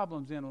have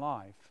problems in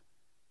life,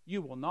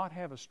 you will not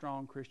have a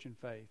strong Christian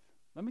faith.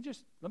 Let me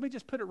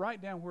just put it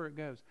right down where it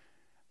goes.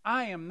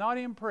 I am not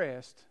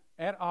impressed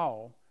at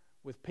all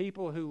with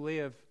people who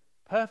live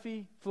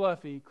puffy,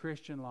 fluffy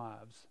Christian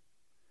lives.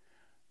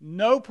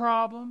 No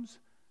problems,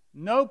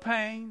 no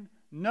pain,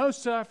 no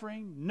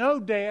suffering, no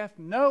death,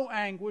 no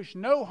anguish,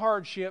 no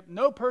hardship,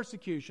 no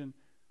persecution.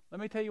 Let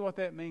me tell you what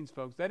that means,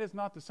 folks. That is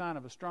not the sign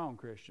of a strong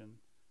Christian.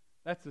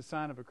 That's the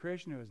sign of a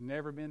Christian who has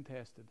never been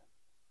tested.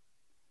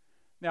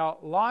 Now,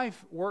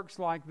 life works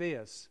like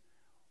this.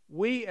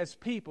 We as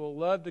people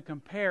love to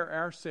compare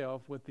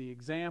ourselves with the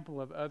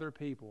example of other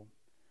people.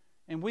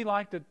 And we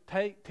like to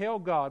tell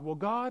God, well,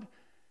 God,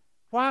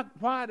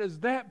 why does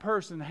that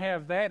person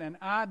have that and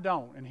I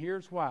don't? And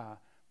here's why.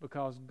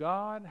 Because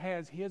God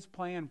has His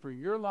plan for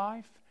your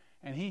life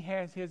and He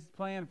has His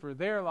plan for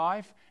their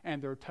life,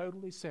 and they're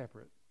totally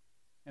separate.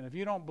 And if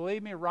you don't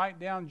believe me, write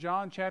down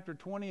John chapter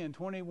 20 and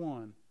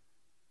 21.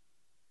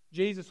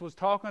 Jesus was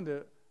talking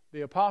to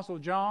the Apostle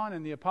John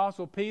and the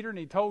Apostle Peter, and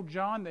He told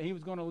John that he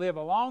was going to live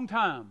a long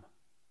time.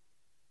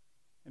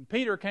 And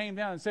Peter came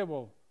down and said,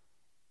 well,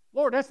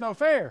 Lord, that's no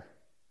fair.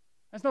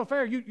 That's no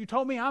fair. You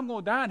told me I'm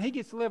going to die and he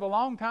gets to live a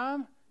long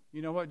time.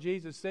 You know what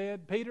Jesus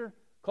said? Peter,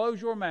 close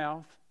your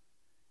mouth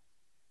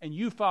and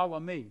you follow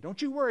me.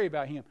 Don't you worry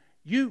about him.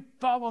 You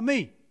follow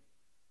me.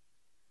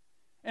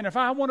 And if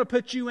I want to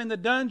put you in the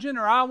dungeon,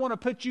 or I want to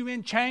put you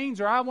in chains,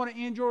 or I want to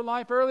end your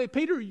life early,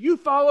 Peter, you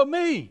follow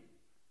me.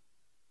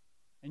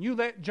 And you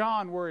let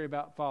John worry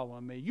about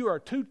following me. You are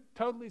two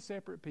totally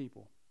separate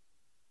people.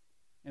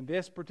 In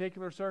this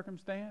particular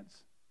circumstance,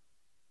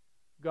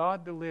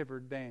 God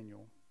delivered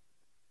Daniel.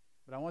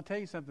 But I want to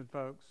tell you something,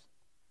 folks.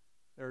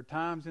 There are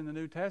times in the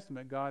New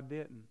Testament God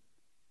didn't.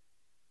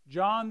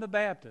 John the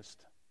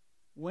Baptist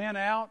went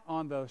out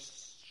on the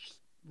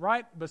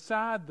right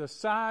beside the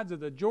sides of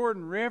the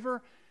Jordan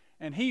River,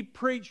 and he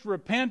preached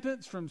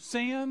repentance from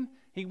sin.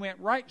 He went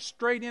right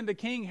straight into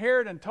King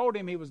Herod and told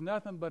him he was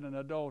nothing but an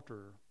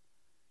adulterer.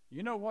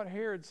 You know what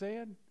Herod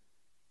said?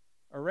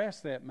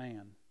 Arrest that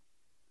man.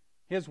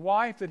 His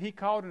wife that he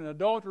called an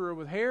adulterer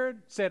with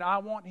Herod said, I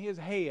want his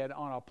head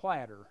on a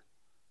platter.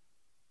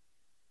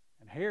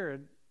 And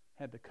Herod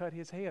had to cut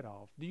his head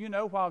off. Do you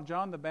know while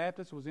John the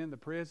Baptist was in the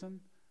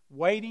prison,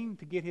 waiting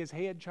to get his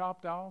head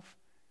chopped off,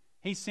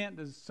 he sent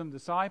some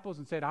disciples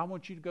and said, I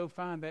want you to go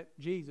find that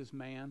Jesus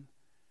man,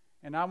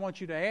 and I want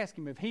you to ask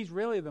him if he's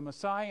really the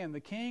Messiah and the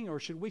King, or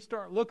should we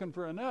start looking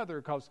for another,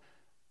 because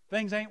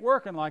things ain't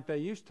working like they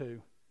used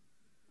to.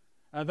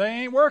 They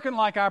ain't working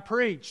like I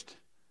preached.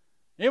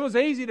 It was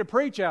easy to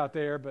preach out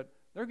there, but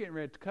they're getting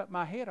ready to cut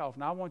my head off,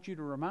 and I want you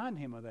to remind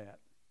him of that.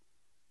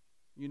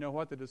 You know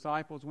what? The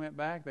disciples went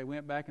back. They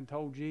went back and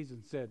told Jesus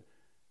and said,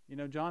 you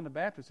know, John the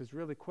Baptist is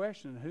really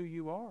questioning who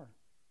you are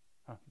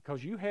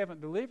because you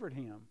haven't delivered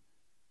him.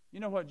 You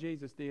know what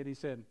Jesus did? He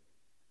said,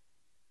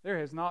 there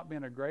has not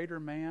been a greater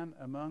man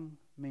among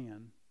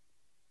men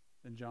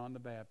than John the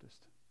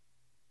Baptist.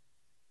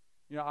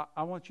 You know,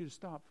 I want you to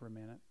stop for a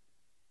minute.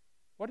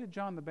 What did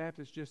John the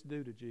Baptist just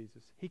do to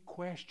Jesus? He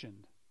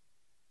questioned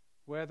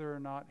whether or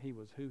not he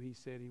was who he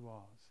said he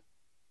was.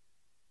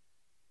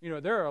 You know,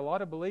 there are a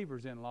lot of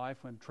believers in life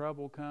when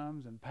trouble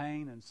comes and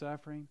pain and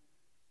suffering.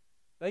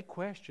 They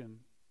question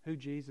who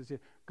Jesus is.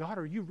 God,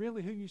 are you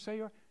really who you say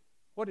you are?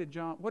 What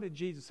did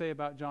Jesus say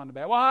about John the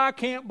Baptist? Well, I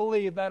can't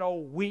believe that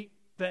old weak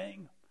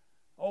thing.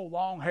 Old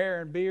long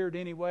hair and beard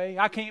anyway.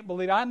 I can't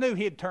believe it. I knew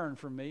he'd turn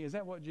from me. Is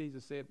that what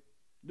Jesus said?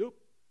 Nope.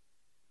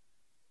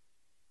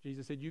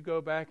 Jesus said, you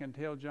go back and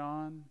tell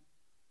John,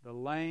 the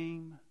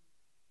lame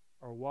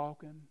are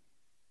walking,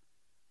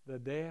 the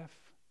deaf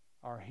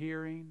are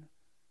hearing,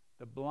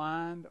 the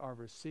blind are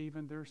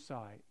receiving their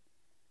sight.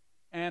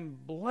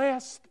 And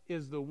blessed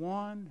is the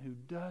one who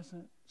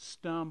doesn't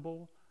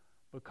stumble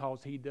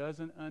because he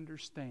doesn't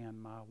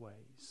understand my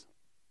ways.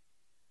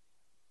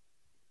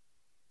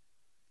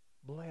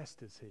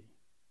 Blessed is he.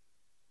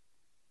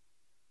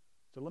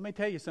 So let me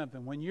tell you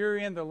something. When you're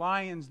in the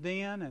lion's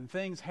den and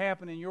things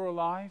happen in your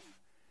life,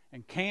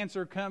 and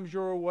cancer comes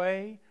your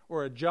way,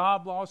 or a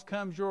job loss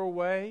comes your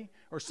way,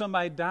 or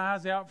somebody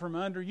dies out from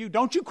under you,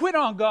 don't you quit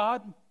on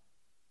God.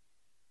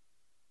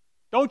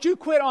 Don't you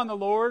quit on the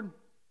Lord.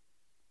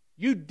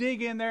 You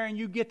dig in there and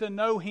you get to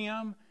know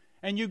Him,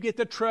 and you get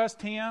to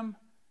trust Him,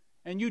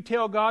 and you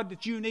tell God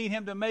that you need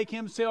Him to make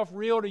Himself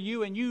real to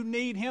you, and you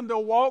need Him to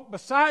walk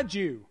beside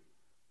you,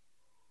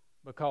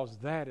 because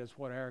that is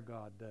what our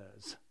God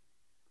does.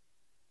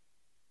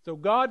 So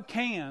God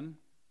can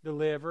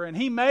deliver, and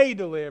He may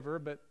deliver,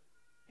 but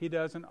He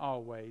doesn't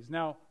always.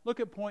 Now, look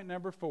at point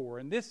number 4,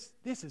 and this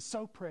is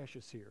so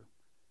precious here.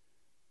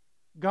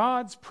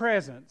 God's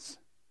presence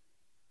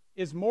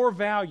is more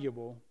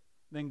valuable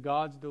than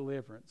God's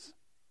deliverance.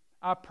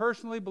 I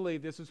personally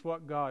believe this is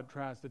what God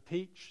tries to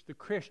teach the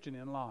Christian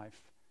in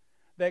life,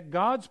 that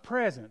God's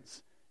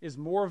presence is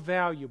more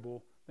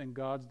valuable than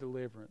God's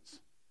deliverance.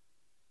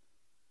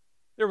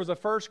 There was a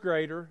first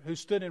grader who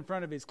stood in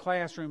front of his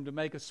classroom to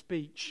make a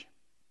speech.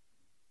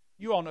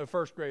 You all know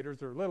first graders.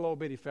 They're little old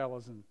bitty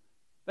fellas, and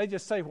they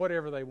just say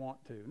whatever they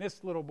want to. And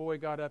this little boy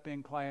got up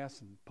in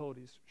class and pulled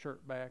his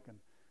shirt back and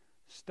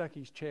stuck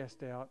his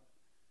chest out.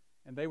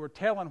 And they were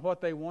telling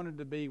what they wanted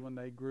to be when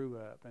they grew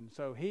up. And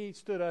so he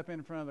stood up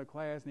in front of the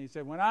class and he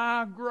said, when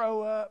I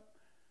grow up,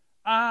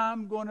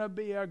 I'm going to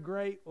be a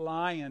great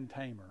lion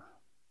tamer.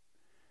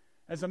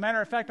 As a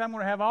matter of fact, I'm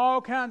going to have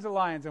all kinds of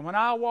lions. And when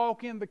I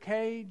walk in the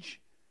cage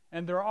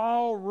and they're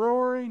all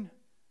roaring,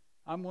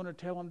 I'm going to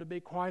tell them to be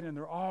quiet, and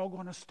they're all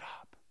going to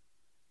stop.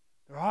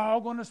 They're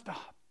all going to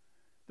stop.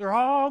 They're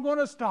all going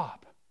to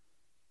stop.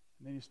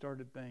 And then he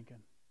started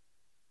thinking.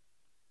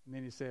 And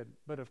then he said,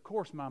 but of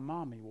course my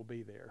mommy will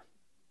be there.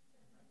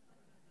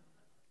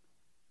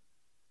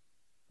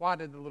 Why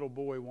did the little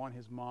boy want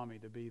his mommy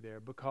to be there?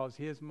 Because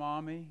his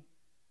mommy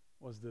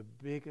was the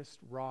biggest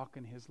rock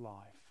in his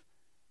life.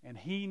 And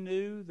he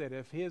knew that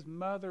if his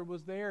mother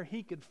was there,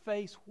 he could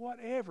face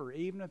whatever,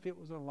 even if it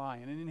was a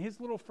lion. And in his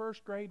little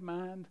first grade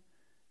mind,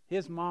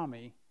 his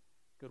mommy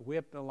could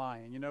whip the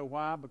lion. You know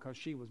why? Because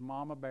she was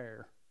Mama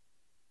Bear.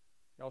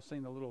 Y'all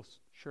seen the little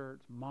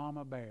shirts?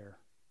 Mama Bear.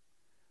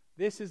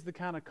 This is the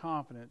kind of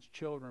confidence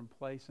children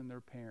place in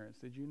their parents.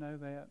 Did you know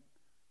that?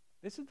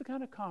 This is the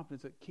kind of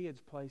confidence that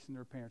kids place in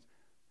their parents.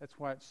 That's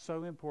why it's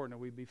so important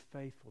that we be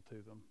faithful to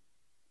them.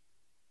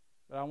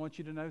 But I want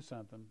you to know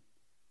something.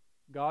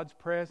 God's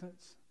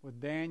presence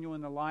with Daniel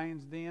in the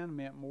lion's den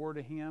meant more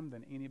to him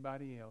than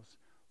anybody else.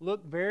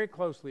 Look very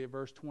closely at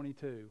verse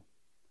 22.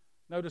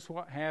 Notice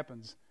what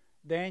happens.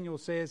 Daniel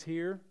says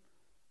here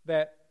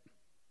that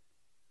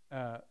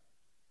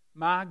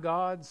my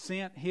God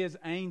sent his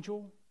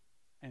angel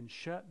and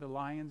shut the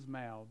lions'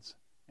 mouths,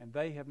 and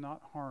they have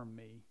not harmed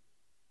me.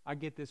 I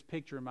get this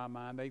picture in my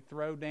mind. They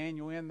throw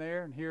Daniel in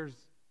there, and here's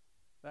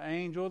the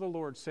angel of the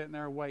Lord sitting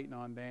there waiting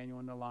on Daniel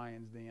in the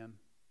lion's den.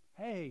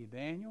 Hey,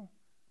 Daniel,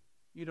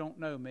 you don't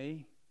know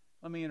me.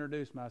 Let me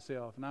introduce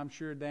myself. And I'm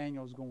sure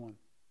Daniel's going.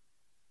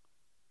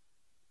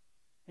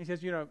 He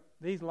says, you know,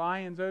 these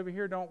lions over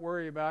here, don't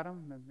worry about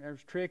them. And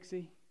there's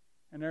Trixie,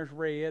 and there's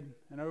Red,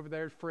 and over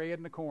there's Fred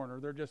in the corner.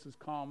 They're just as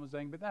calm as they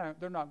can, but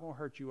they're not going to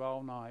hurt you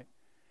all night.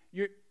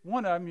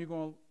 One of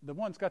them, the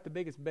one's got the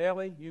biggest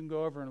belly, you can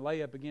go over and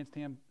lay up against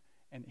him,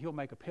 and he'll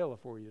make a pillow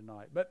for you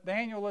tonight. But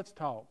Daniel, let's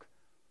talk.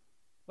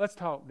 Let's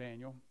talk,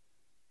 Daniel.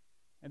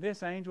 And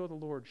this angel of the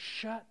Lord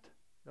shut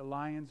the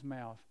lion's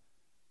mouth.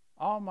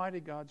 Almighty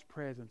God's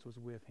presence was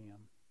with him.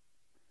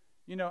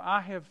 You know,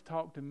 I have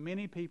talked to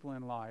many people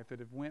in life that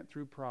have went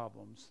through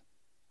problems.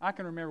 I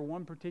can remember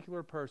one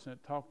particular person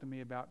that talked to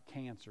me about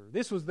cancer.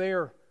 This was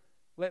their,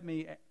 let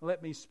me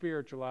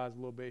spiritualize a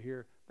little bit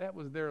here. That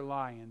was their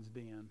lion's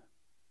den.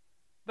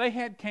 They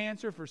had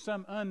cancer for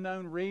some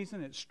unknown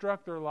reason. It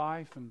struck their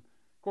life. And,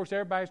 of course,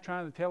 everybody's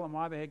trying to tell them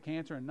why they had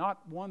cancer, and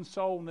not one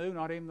soul knew,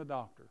 not even the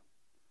doctor.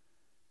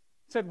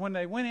 It said when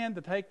they went in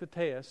to take the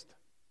test,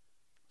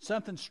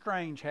 something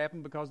strange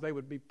happened because they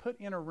would be put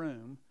in a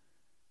room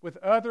with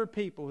other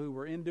people who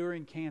were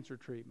enduring cancer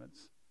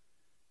treatments.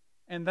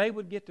 And they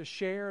would get to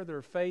share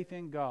their faith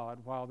in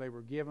God while they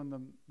were giving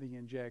them the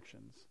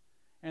injections.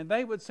 And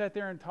they would sit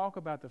there and talk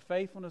about the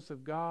faithfulness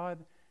of God.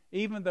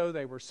 Even though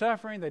they were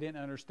suffering, they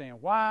didn't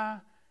understand why.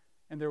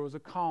 And there was a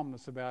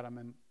calmness about them.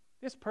 And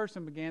this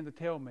person began to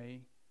tell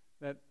me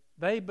that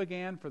they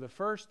began for the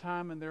first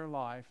time in their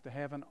life to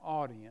have an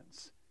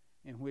audience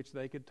in which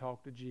they could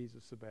talk to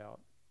Jesus about.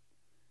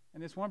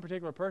 And this one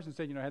particular person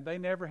said, you know, had they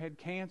never had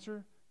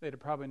cancer, they'd have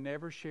probably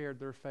never shared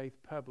their faith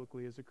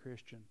publicly as a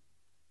Christian.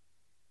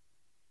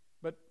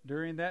 But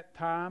during that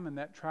time and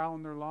that trial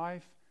in their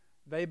life,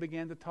 they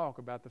began to talk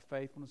about the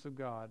faithfulness of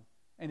God.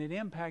 And it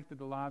impacted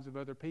the lives of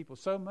other people,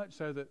 so much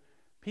so that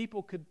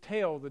people could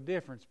tell the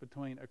difference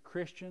between a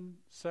Christian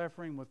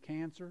suffering with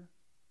cancer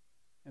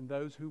and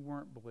those who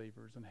weren't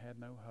believers and had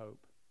no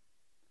hope.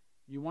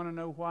 You want to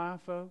know why,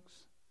 folks?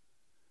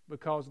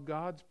 Because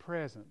God's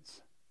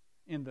presence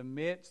in the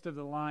midst of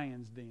the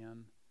lion's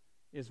den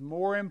is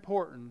more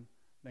important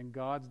than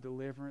God's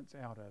deliverance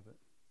out of it.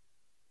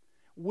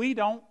 We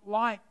don't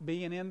like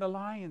being in the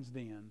lion's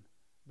den,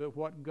 but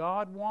what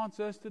God wants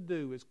us to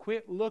do is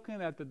quit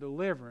looking at the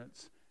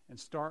deliverance and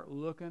start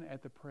looking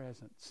at the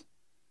presence,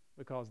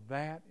 because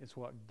that is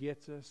what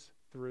gets us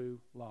through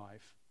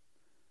life.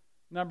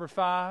 Number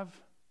 5,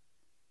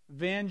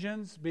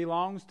 vengeance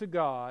belongs to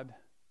God,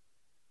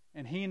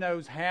 and He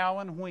knows how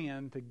and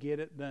when to get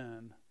it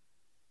done.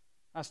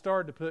 I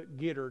started to put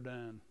 "get her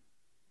done."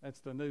 That's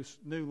the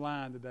new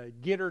line today.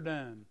 Get her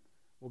done.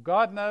 Well,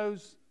 God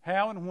knows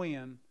how and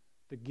when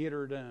to get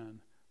her done.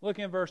 Look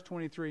in verse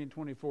 23 and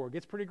 24. It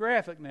gets pretty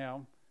graphic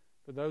now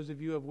for those of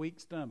you of weak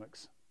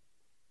stomachs.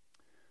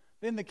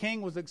 Then the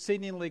king was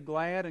exceedingly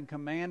glad and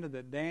commanded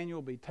that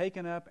Daniel be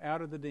taken up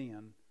out of the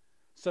den.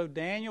 So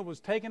Daniel was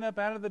taken up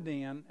out of the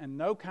den, and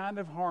no kind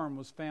of harm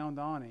was found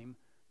on him,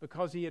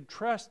 because he had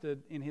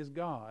trusted in his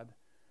God.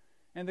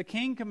 And the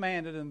king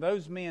commanded, and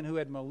those men who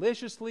had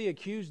maliciously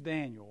accused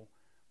Daniel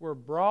were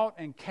brought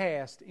and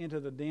cast into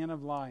the den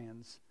of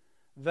lions.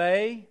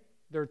 They,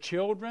 their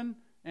children,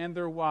 and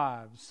their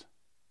wives.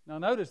 Now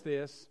notice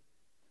this.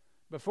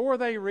 Before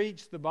they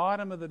reached the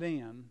bottom of the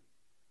den,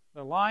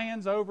 the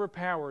lions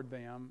overpowered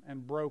them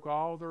and broke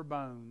all their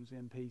bones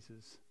in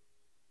pieces.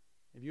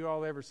 Have you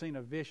all ever seen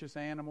a vicious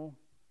animal?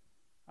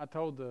 I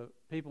told the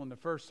people in the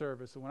first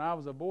service that when I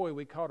was a boy,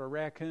 we caught a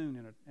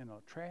raccoon in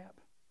a trap.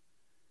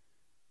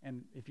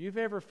 And if you've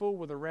ever fooled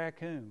with a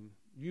raccoon,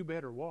 you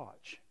better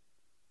watch.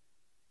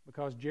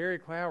 Because Jerry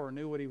Clower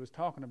knew what he was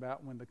talking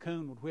about when the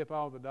coon would whip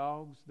all the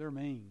dogs. They're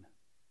mean.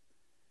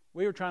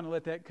 We were trying to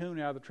let that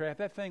coon out of the trap.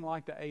 That thing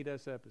liked to eat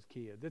us up as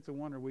kids. It's a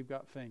wonder we've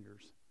got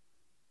fingers.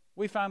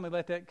 We finally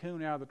let that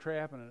coon out of the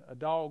trap, and a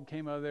dog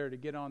came over there to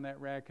get on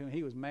that raccoon.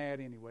 He was mad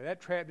anyway.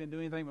 That trap didn't do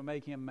anything but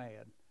make him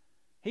mad.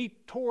 He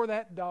tore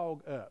that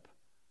dog up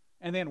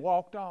and then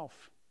walked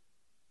off.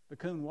 The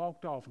coon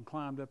walked off and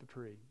climbed up a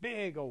tree.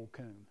 Big old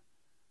coon.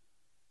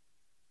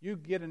 You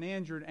get an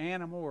injured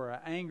animal or an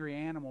angry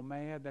animal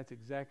mad, that's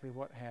exactly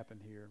what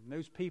happened here. And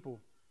those people,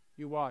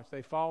 you watch,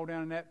 they fall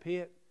down in that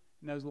pit,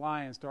 and those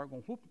lions start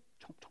going whoop,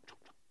 chomp, chomp, chomp,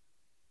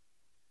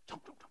 chomp,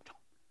 chomp, chomp, chomp,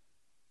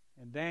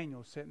 chomp. And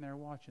Daniel's sitting there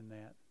watching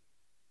that.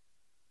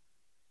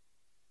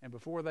 And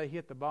before they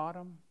hit the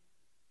bottom,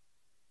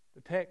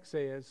 the text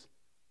says,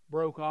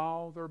 broke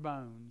all their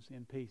bones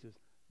in pieces.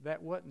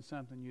 That wasn't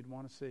something you'd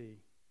want to see.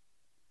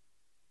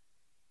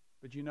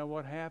 But you know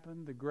what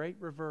happened? The great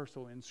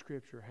reversal in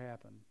Scripture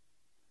happened.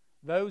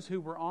 Those who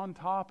were on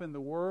top in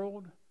the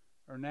world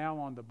are now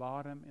on the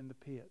bottom in the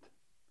pit.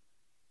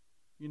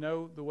 You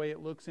know the way it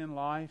looks in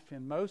life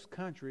in most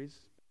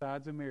countries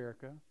besides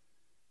America,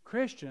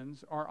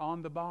 Christians are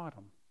on the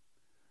bottom.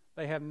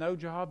 They have no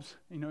jobs,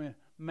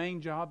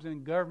 main jobs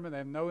in government. They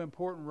have no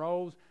important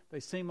roles.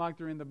 They seem like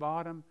they're in the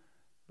bottom.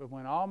 But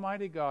when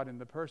Almighty God in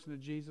the person of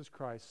Jesus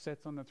Christ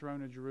sits on the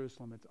throne of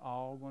Jerusalem, it's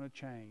all going to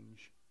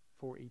change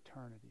for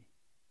eternity.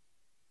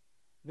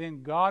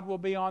 Then God will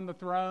be on the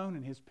throne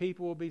and His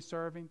people will be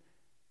serving.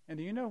 And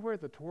do you know where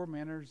the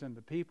tormentors and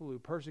the people who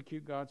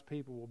persecute God's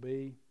people will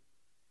be?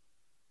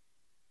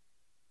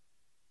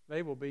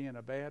 They will be in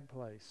a bad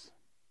place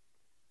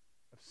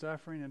of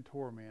suffering and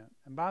torment.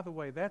 And by the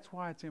way, that's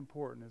why it's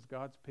important as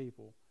God's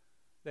people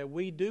that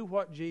we do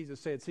what Jesus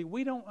said. See,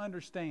 we don't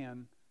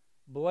understand,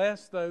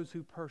 bless those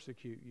who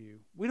persecute you.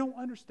 We don't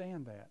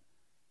understand that.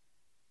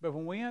 But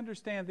when we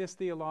understand this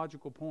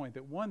theological point,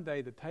 that one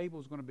day the table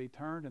is going to be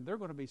turned and they're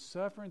going to be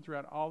suffering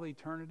throughout all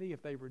eternity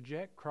if they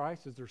reject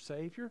Christ as their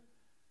Savior,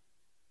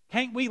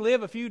 can't we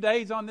live a few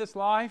days on this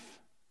life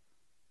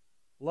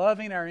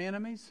loving our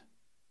enemies?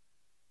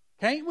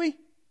 Can't we?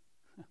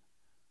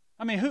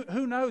 I mean,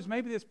 who knows?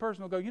 Maybe this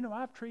person will go,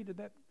 I've treated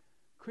that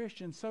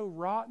Christian so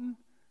rotten.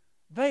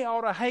 They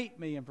ought to hate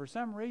me, and for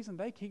some reason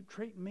they keep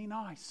treating me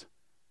nice.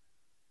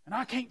 And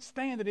I can't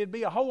stand it. It'd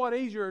be a whole lot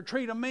easier to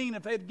treat them mean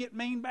if they'd get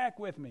mean back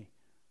with me.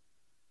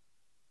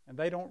 And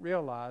they don't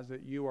realize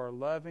that you are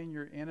loving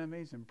your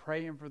enemies and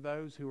praying for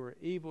those who are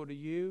evil to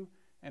you.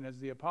 And as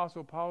the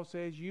Apostle Paul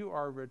says, you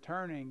are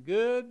returning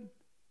good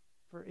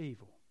for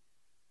evil.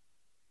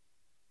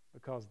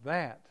 Because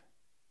that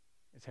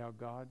is how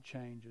God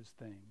changes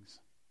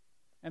things.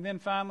 And then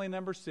finally,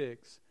 number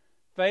 6,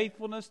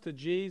 faithfulness to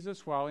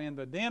Jesus while in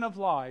the den of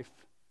life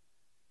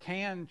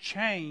can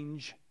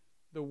change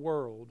the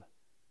world.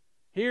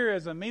 Here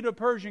is a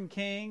Medo-Persian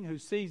king who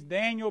sees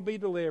Daniel be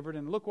delivered,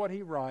 and look what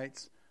he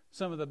writes,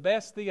 some of the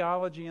best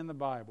theology in the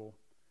Bible.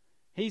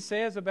 He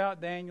says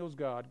about Daniel's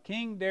God,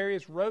 King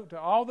Darius wrote to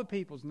all the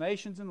peoples,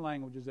 nations, and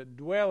languages that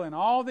dwell in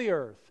all the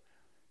earth,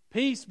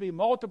 peace be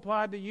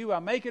multiplied to you. I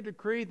make a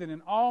decree that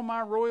in all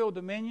my royal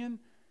dominion,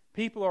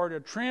 people are to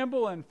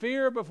tremble and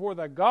fear before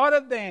the God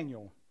of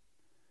Daniel.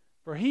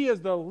 For He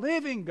is the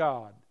living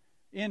God,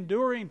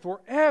 enduring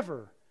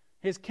forever.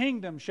 His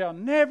kingdom shall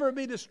never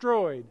be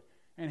destroyed,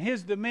 and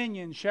His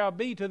dominion shall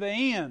be to the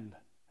end.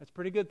 That's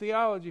pretty good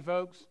theology,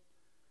 folks.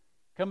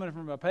 Coming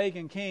from a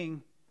pagan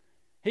king.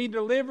 He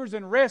delivers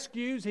and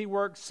rescues. He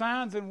works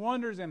signs and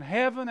wonders in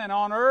heaven and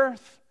on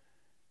earth.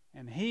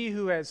 And He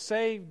who has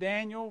saved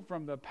Daniel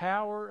from the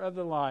power of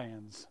the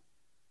lions.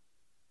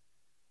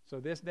 So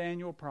this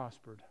Daniel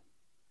prospered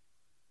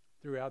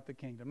throughout the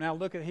kingdom. Now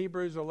look at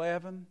Hebrews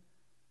 11.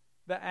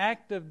 The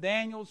act of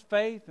Daniel's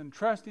faith and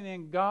trusting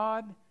in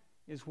God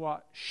is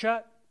what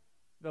shut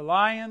the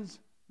lion's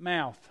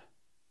mouth.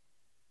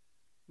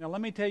 Now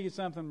let me tell you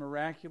something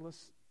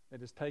miraculous that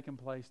has taken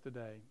place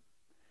today.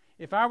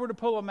 If I were to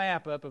pull a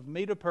map up of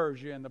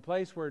Medo-Persia and the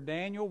place where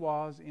Daniel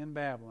was in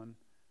Babylon,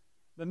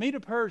 the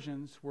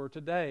Medo-Persians were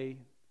today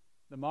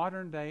the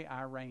modern-day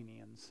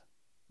Iranians.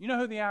 You know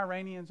who the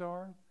Iranians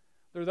are?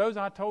 They're those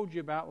I told you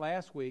about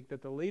last week,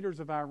 that the leaders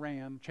of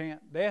Iran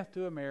chant, "Death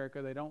to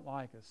America, they don't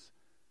like us."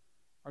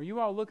 Are you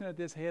all looking at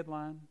this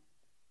headline?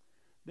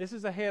 This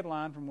is a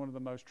headline from one of the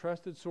most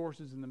trusted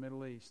sources in the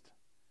Middle East.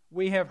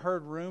 We have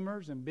heard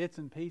rumors and bits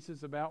and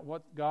pieces about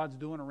what God's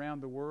doing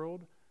around the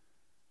world.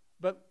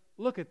 But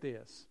look at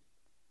this.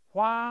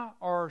 Why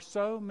are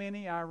so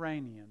many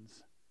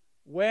Iranians?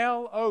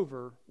 Well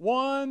over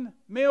 1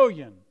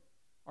 million.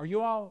 Are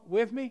you all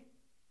with me?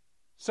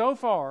 So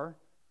far,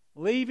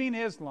 leaving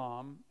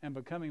Islam and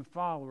becoming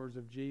followers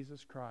of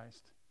Jesus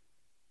Christ.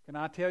 Can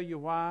I tell you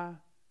why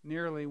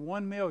nearly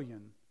 1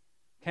 million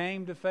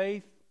came to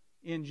faith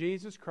in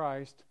Jesus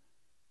Christ?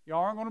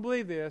 Y'all aren't going to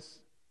believe this.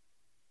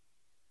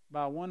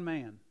 By one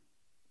man.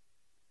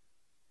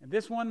 And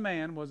this one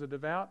man was a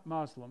devout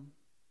Muslim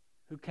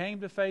who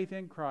came to faith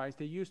in Christ.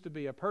 He used to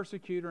be a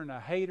persecutor and a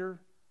hater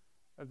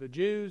of the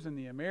Jews and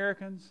the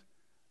Americans.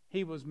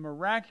 He was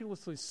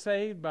miraculously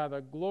saved by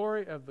the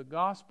glory of the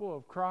gospel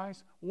of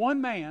Christ. One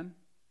man,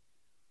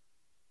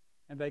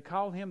 and they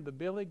called him the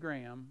Billy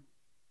Graham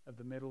of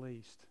the Middle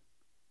East.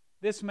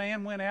 This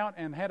man went out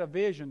and had a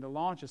vision to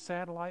launch a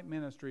satellite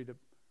ministry to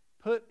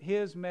put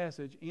his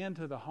message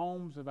into the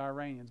homes of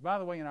Iranians. By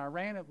the way, in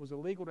Iran it was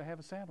illegal to have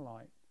a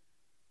satellite,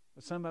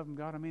 but some of them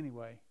got them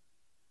anyway.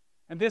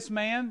 And this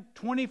man,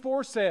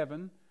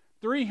 24/7,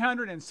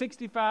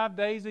 365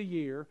 days a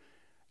year,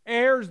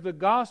 airs the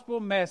gospel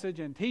message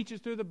and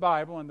teaches through the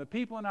Bible, and the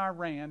people in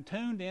Iran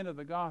tuned into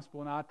the gospel.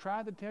 And I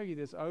tried to tell you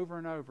this over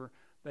and over.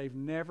 They've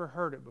never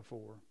heard it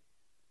before.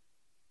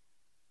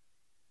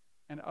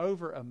 And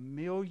over 1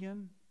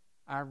 million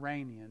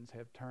Iranians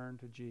have turned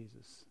to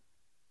Jesus.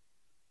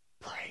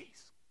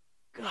 Praise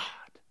God.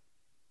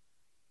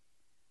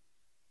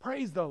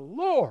 Praise the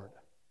Lord.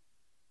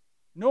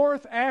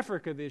 North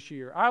Africa this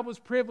year, I was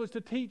privileged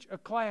to teach a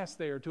class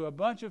there to a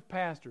bunch of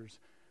pastors.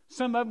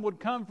 Some of them would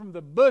come from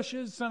the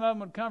bushes. Some of them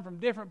would come from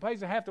different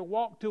places. Have to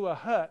walk to a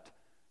hut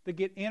to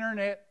get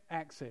internet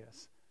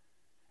access.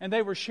 And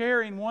they were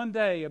sharing one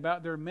day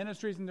about their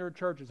ministries and their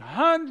churches.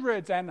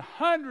 Hundreds and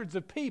hundreds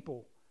of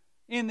people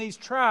in these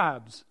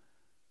tribes.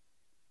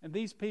 And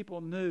these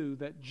people knew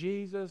that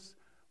Jesus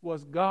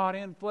was God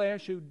in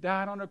flesh who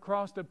died on a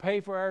cross to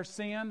pay for our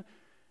sin.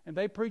 And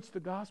they preached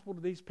the gospel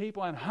to these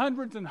people, and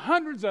hundreds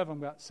of them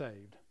got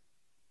saved.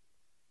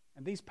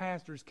 And these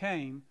pastors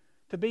came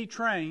to be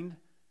trained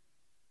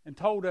and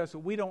told us that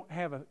we don't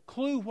have a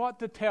clue what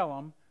to tell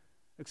them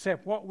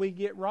except what we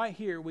get right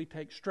here, we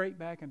take straight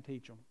back and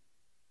teach them.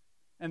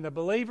 And the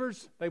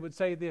believers, they would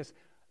say this: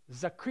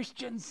 the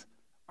Christians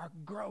are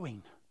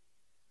growing.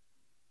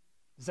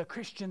 The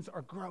Christians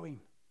are growing.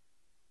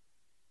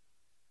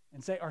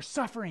 And they are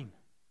suffering.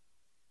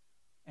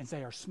 And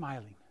they are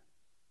smiling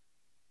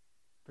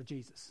for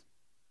Jesus.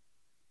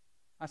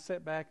 I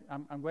sat back.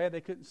 I'm glad they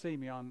couldn't see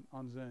me on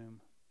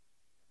Zoom.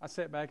 I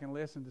sat back and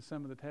listened to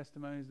some of the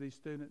testimonies of these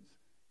students.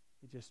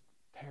 It just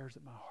tears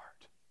at my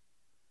heart.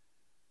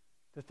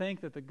 To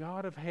think that the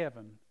God of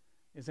heaven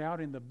is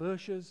out in the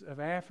bushes of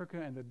Africa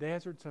and the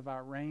deserts of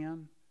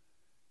Iran,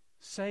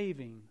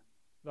 saving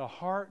the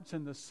hearts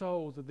and the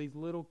souls of these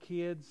little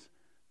kids,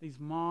 these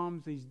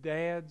moms, these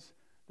dads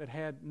that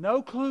had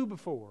no clue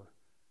before.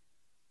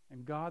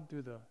 And God,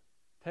 through the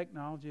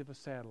technology of a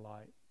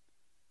satellite,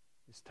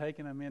 is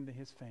taking them into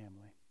His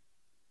family.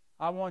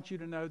 I want you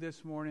to know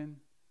this morning,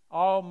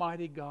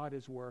 Almighty God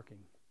is working.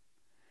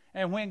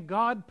 And when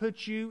God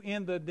puts you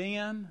in the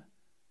den,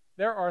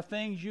 there are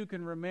things you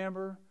can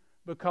remember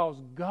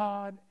because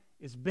God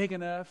is big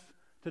enough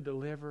to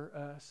deliver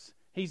us.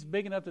 He's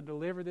big enough to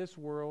deliver this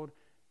world.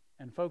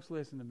 And folks,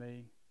 listen to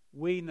me.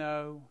 We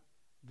know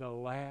the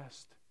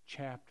last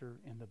chapter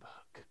in the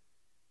book.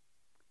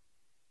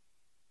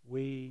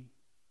 We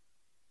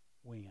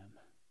win.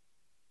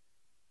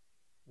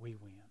 We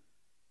win.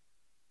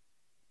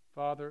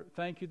 Father,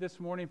 thank you this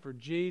morning for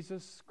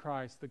Jesus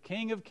Christ, the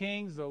King of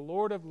Kings, the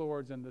Lord of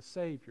Lords, and the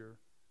Savior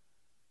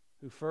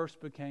who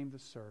first became the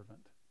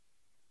servant.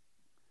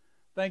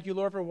 Thank you,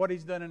 Lord, for what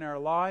He's done in our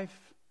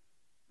life.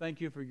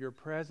 Thank you for your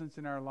presence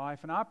in our life.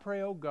 And I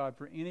pray, oh God,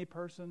 for any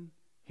person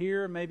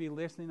here, maybe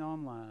listening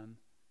online,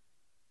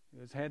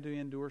 who has had to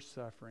endure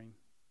suffering.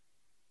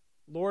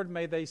 Lord,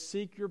 may they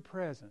seek your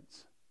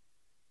presence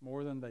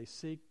more than they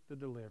seek the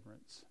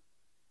deliverance.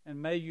 And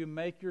may you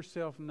make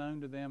yourself known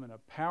to them in a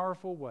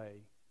powerful way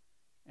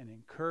and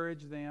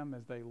encourage them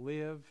as they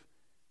live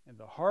in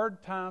the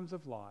hard times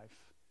of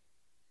life.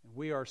 And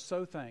we are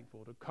so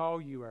thankful to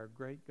call you our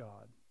great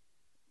God.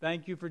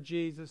 Thank you for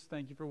Jesus.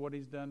 Thank you for what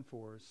He's done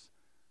for us.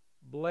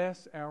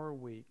 Bless our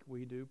week,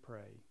 we do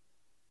pray.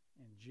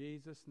 In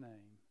Jesus'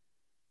 name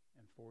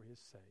and for His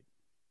sake.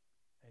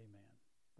 Amen.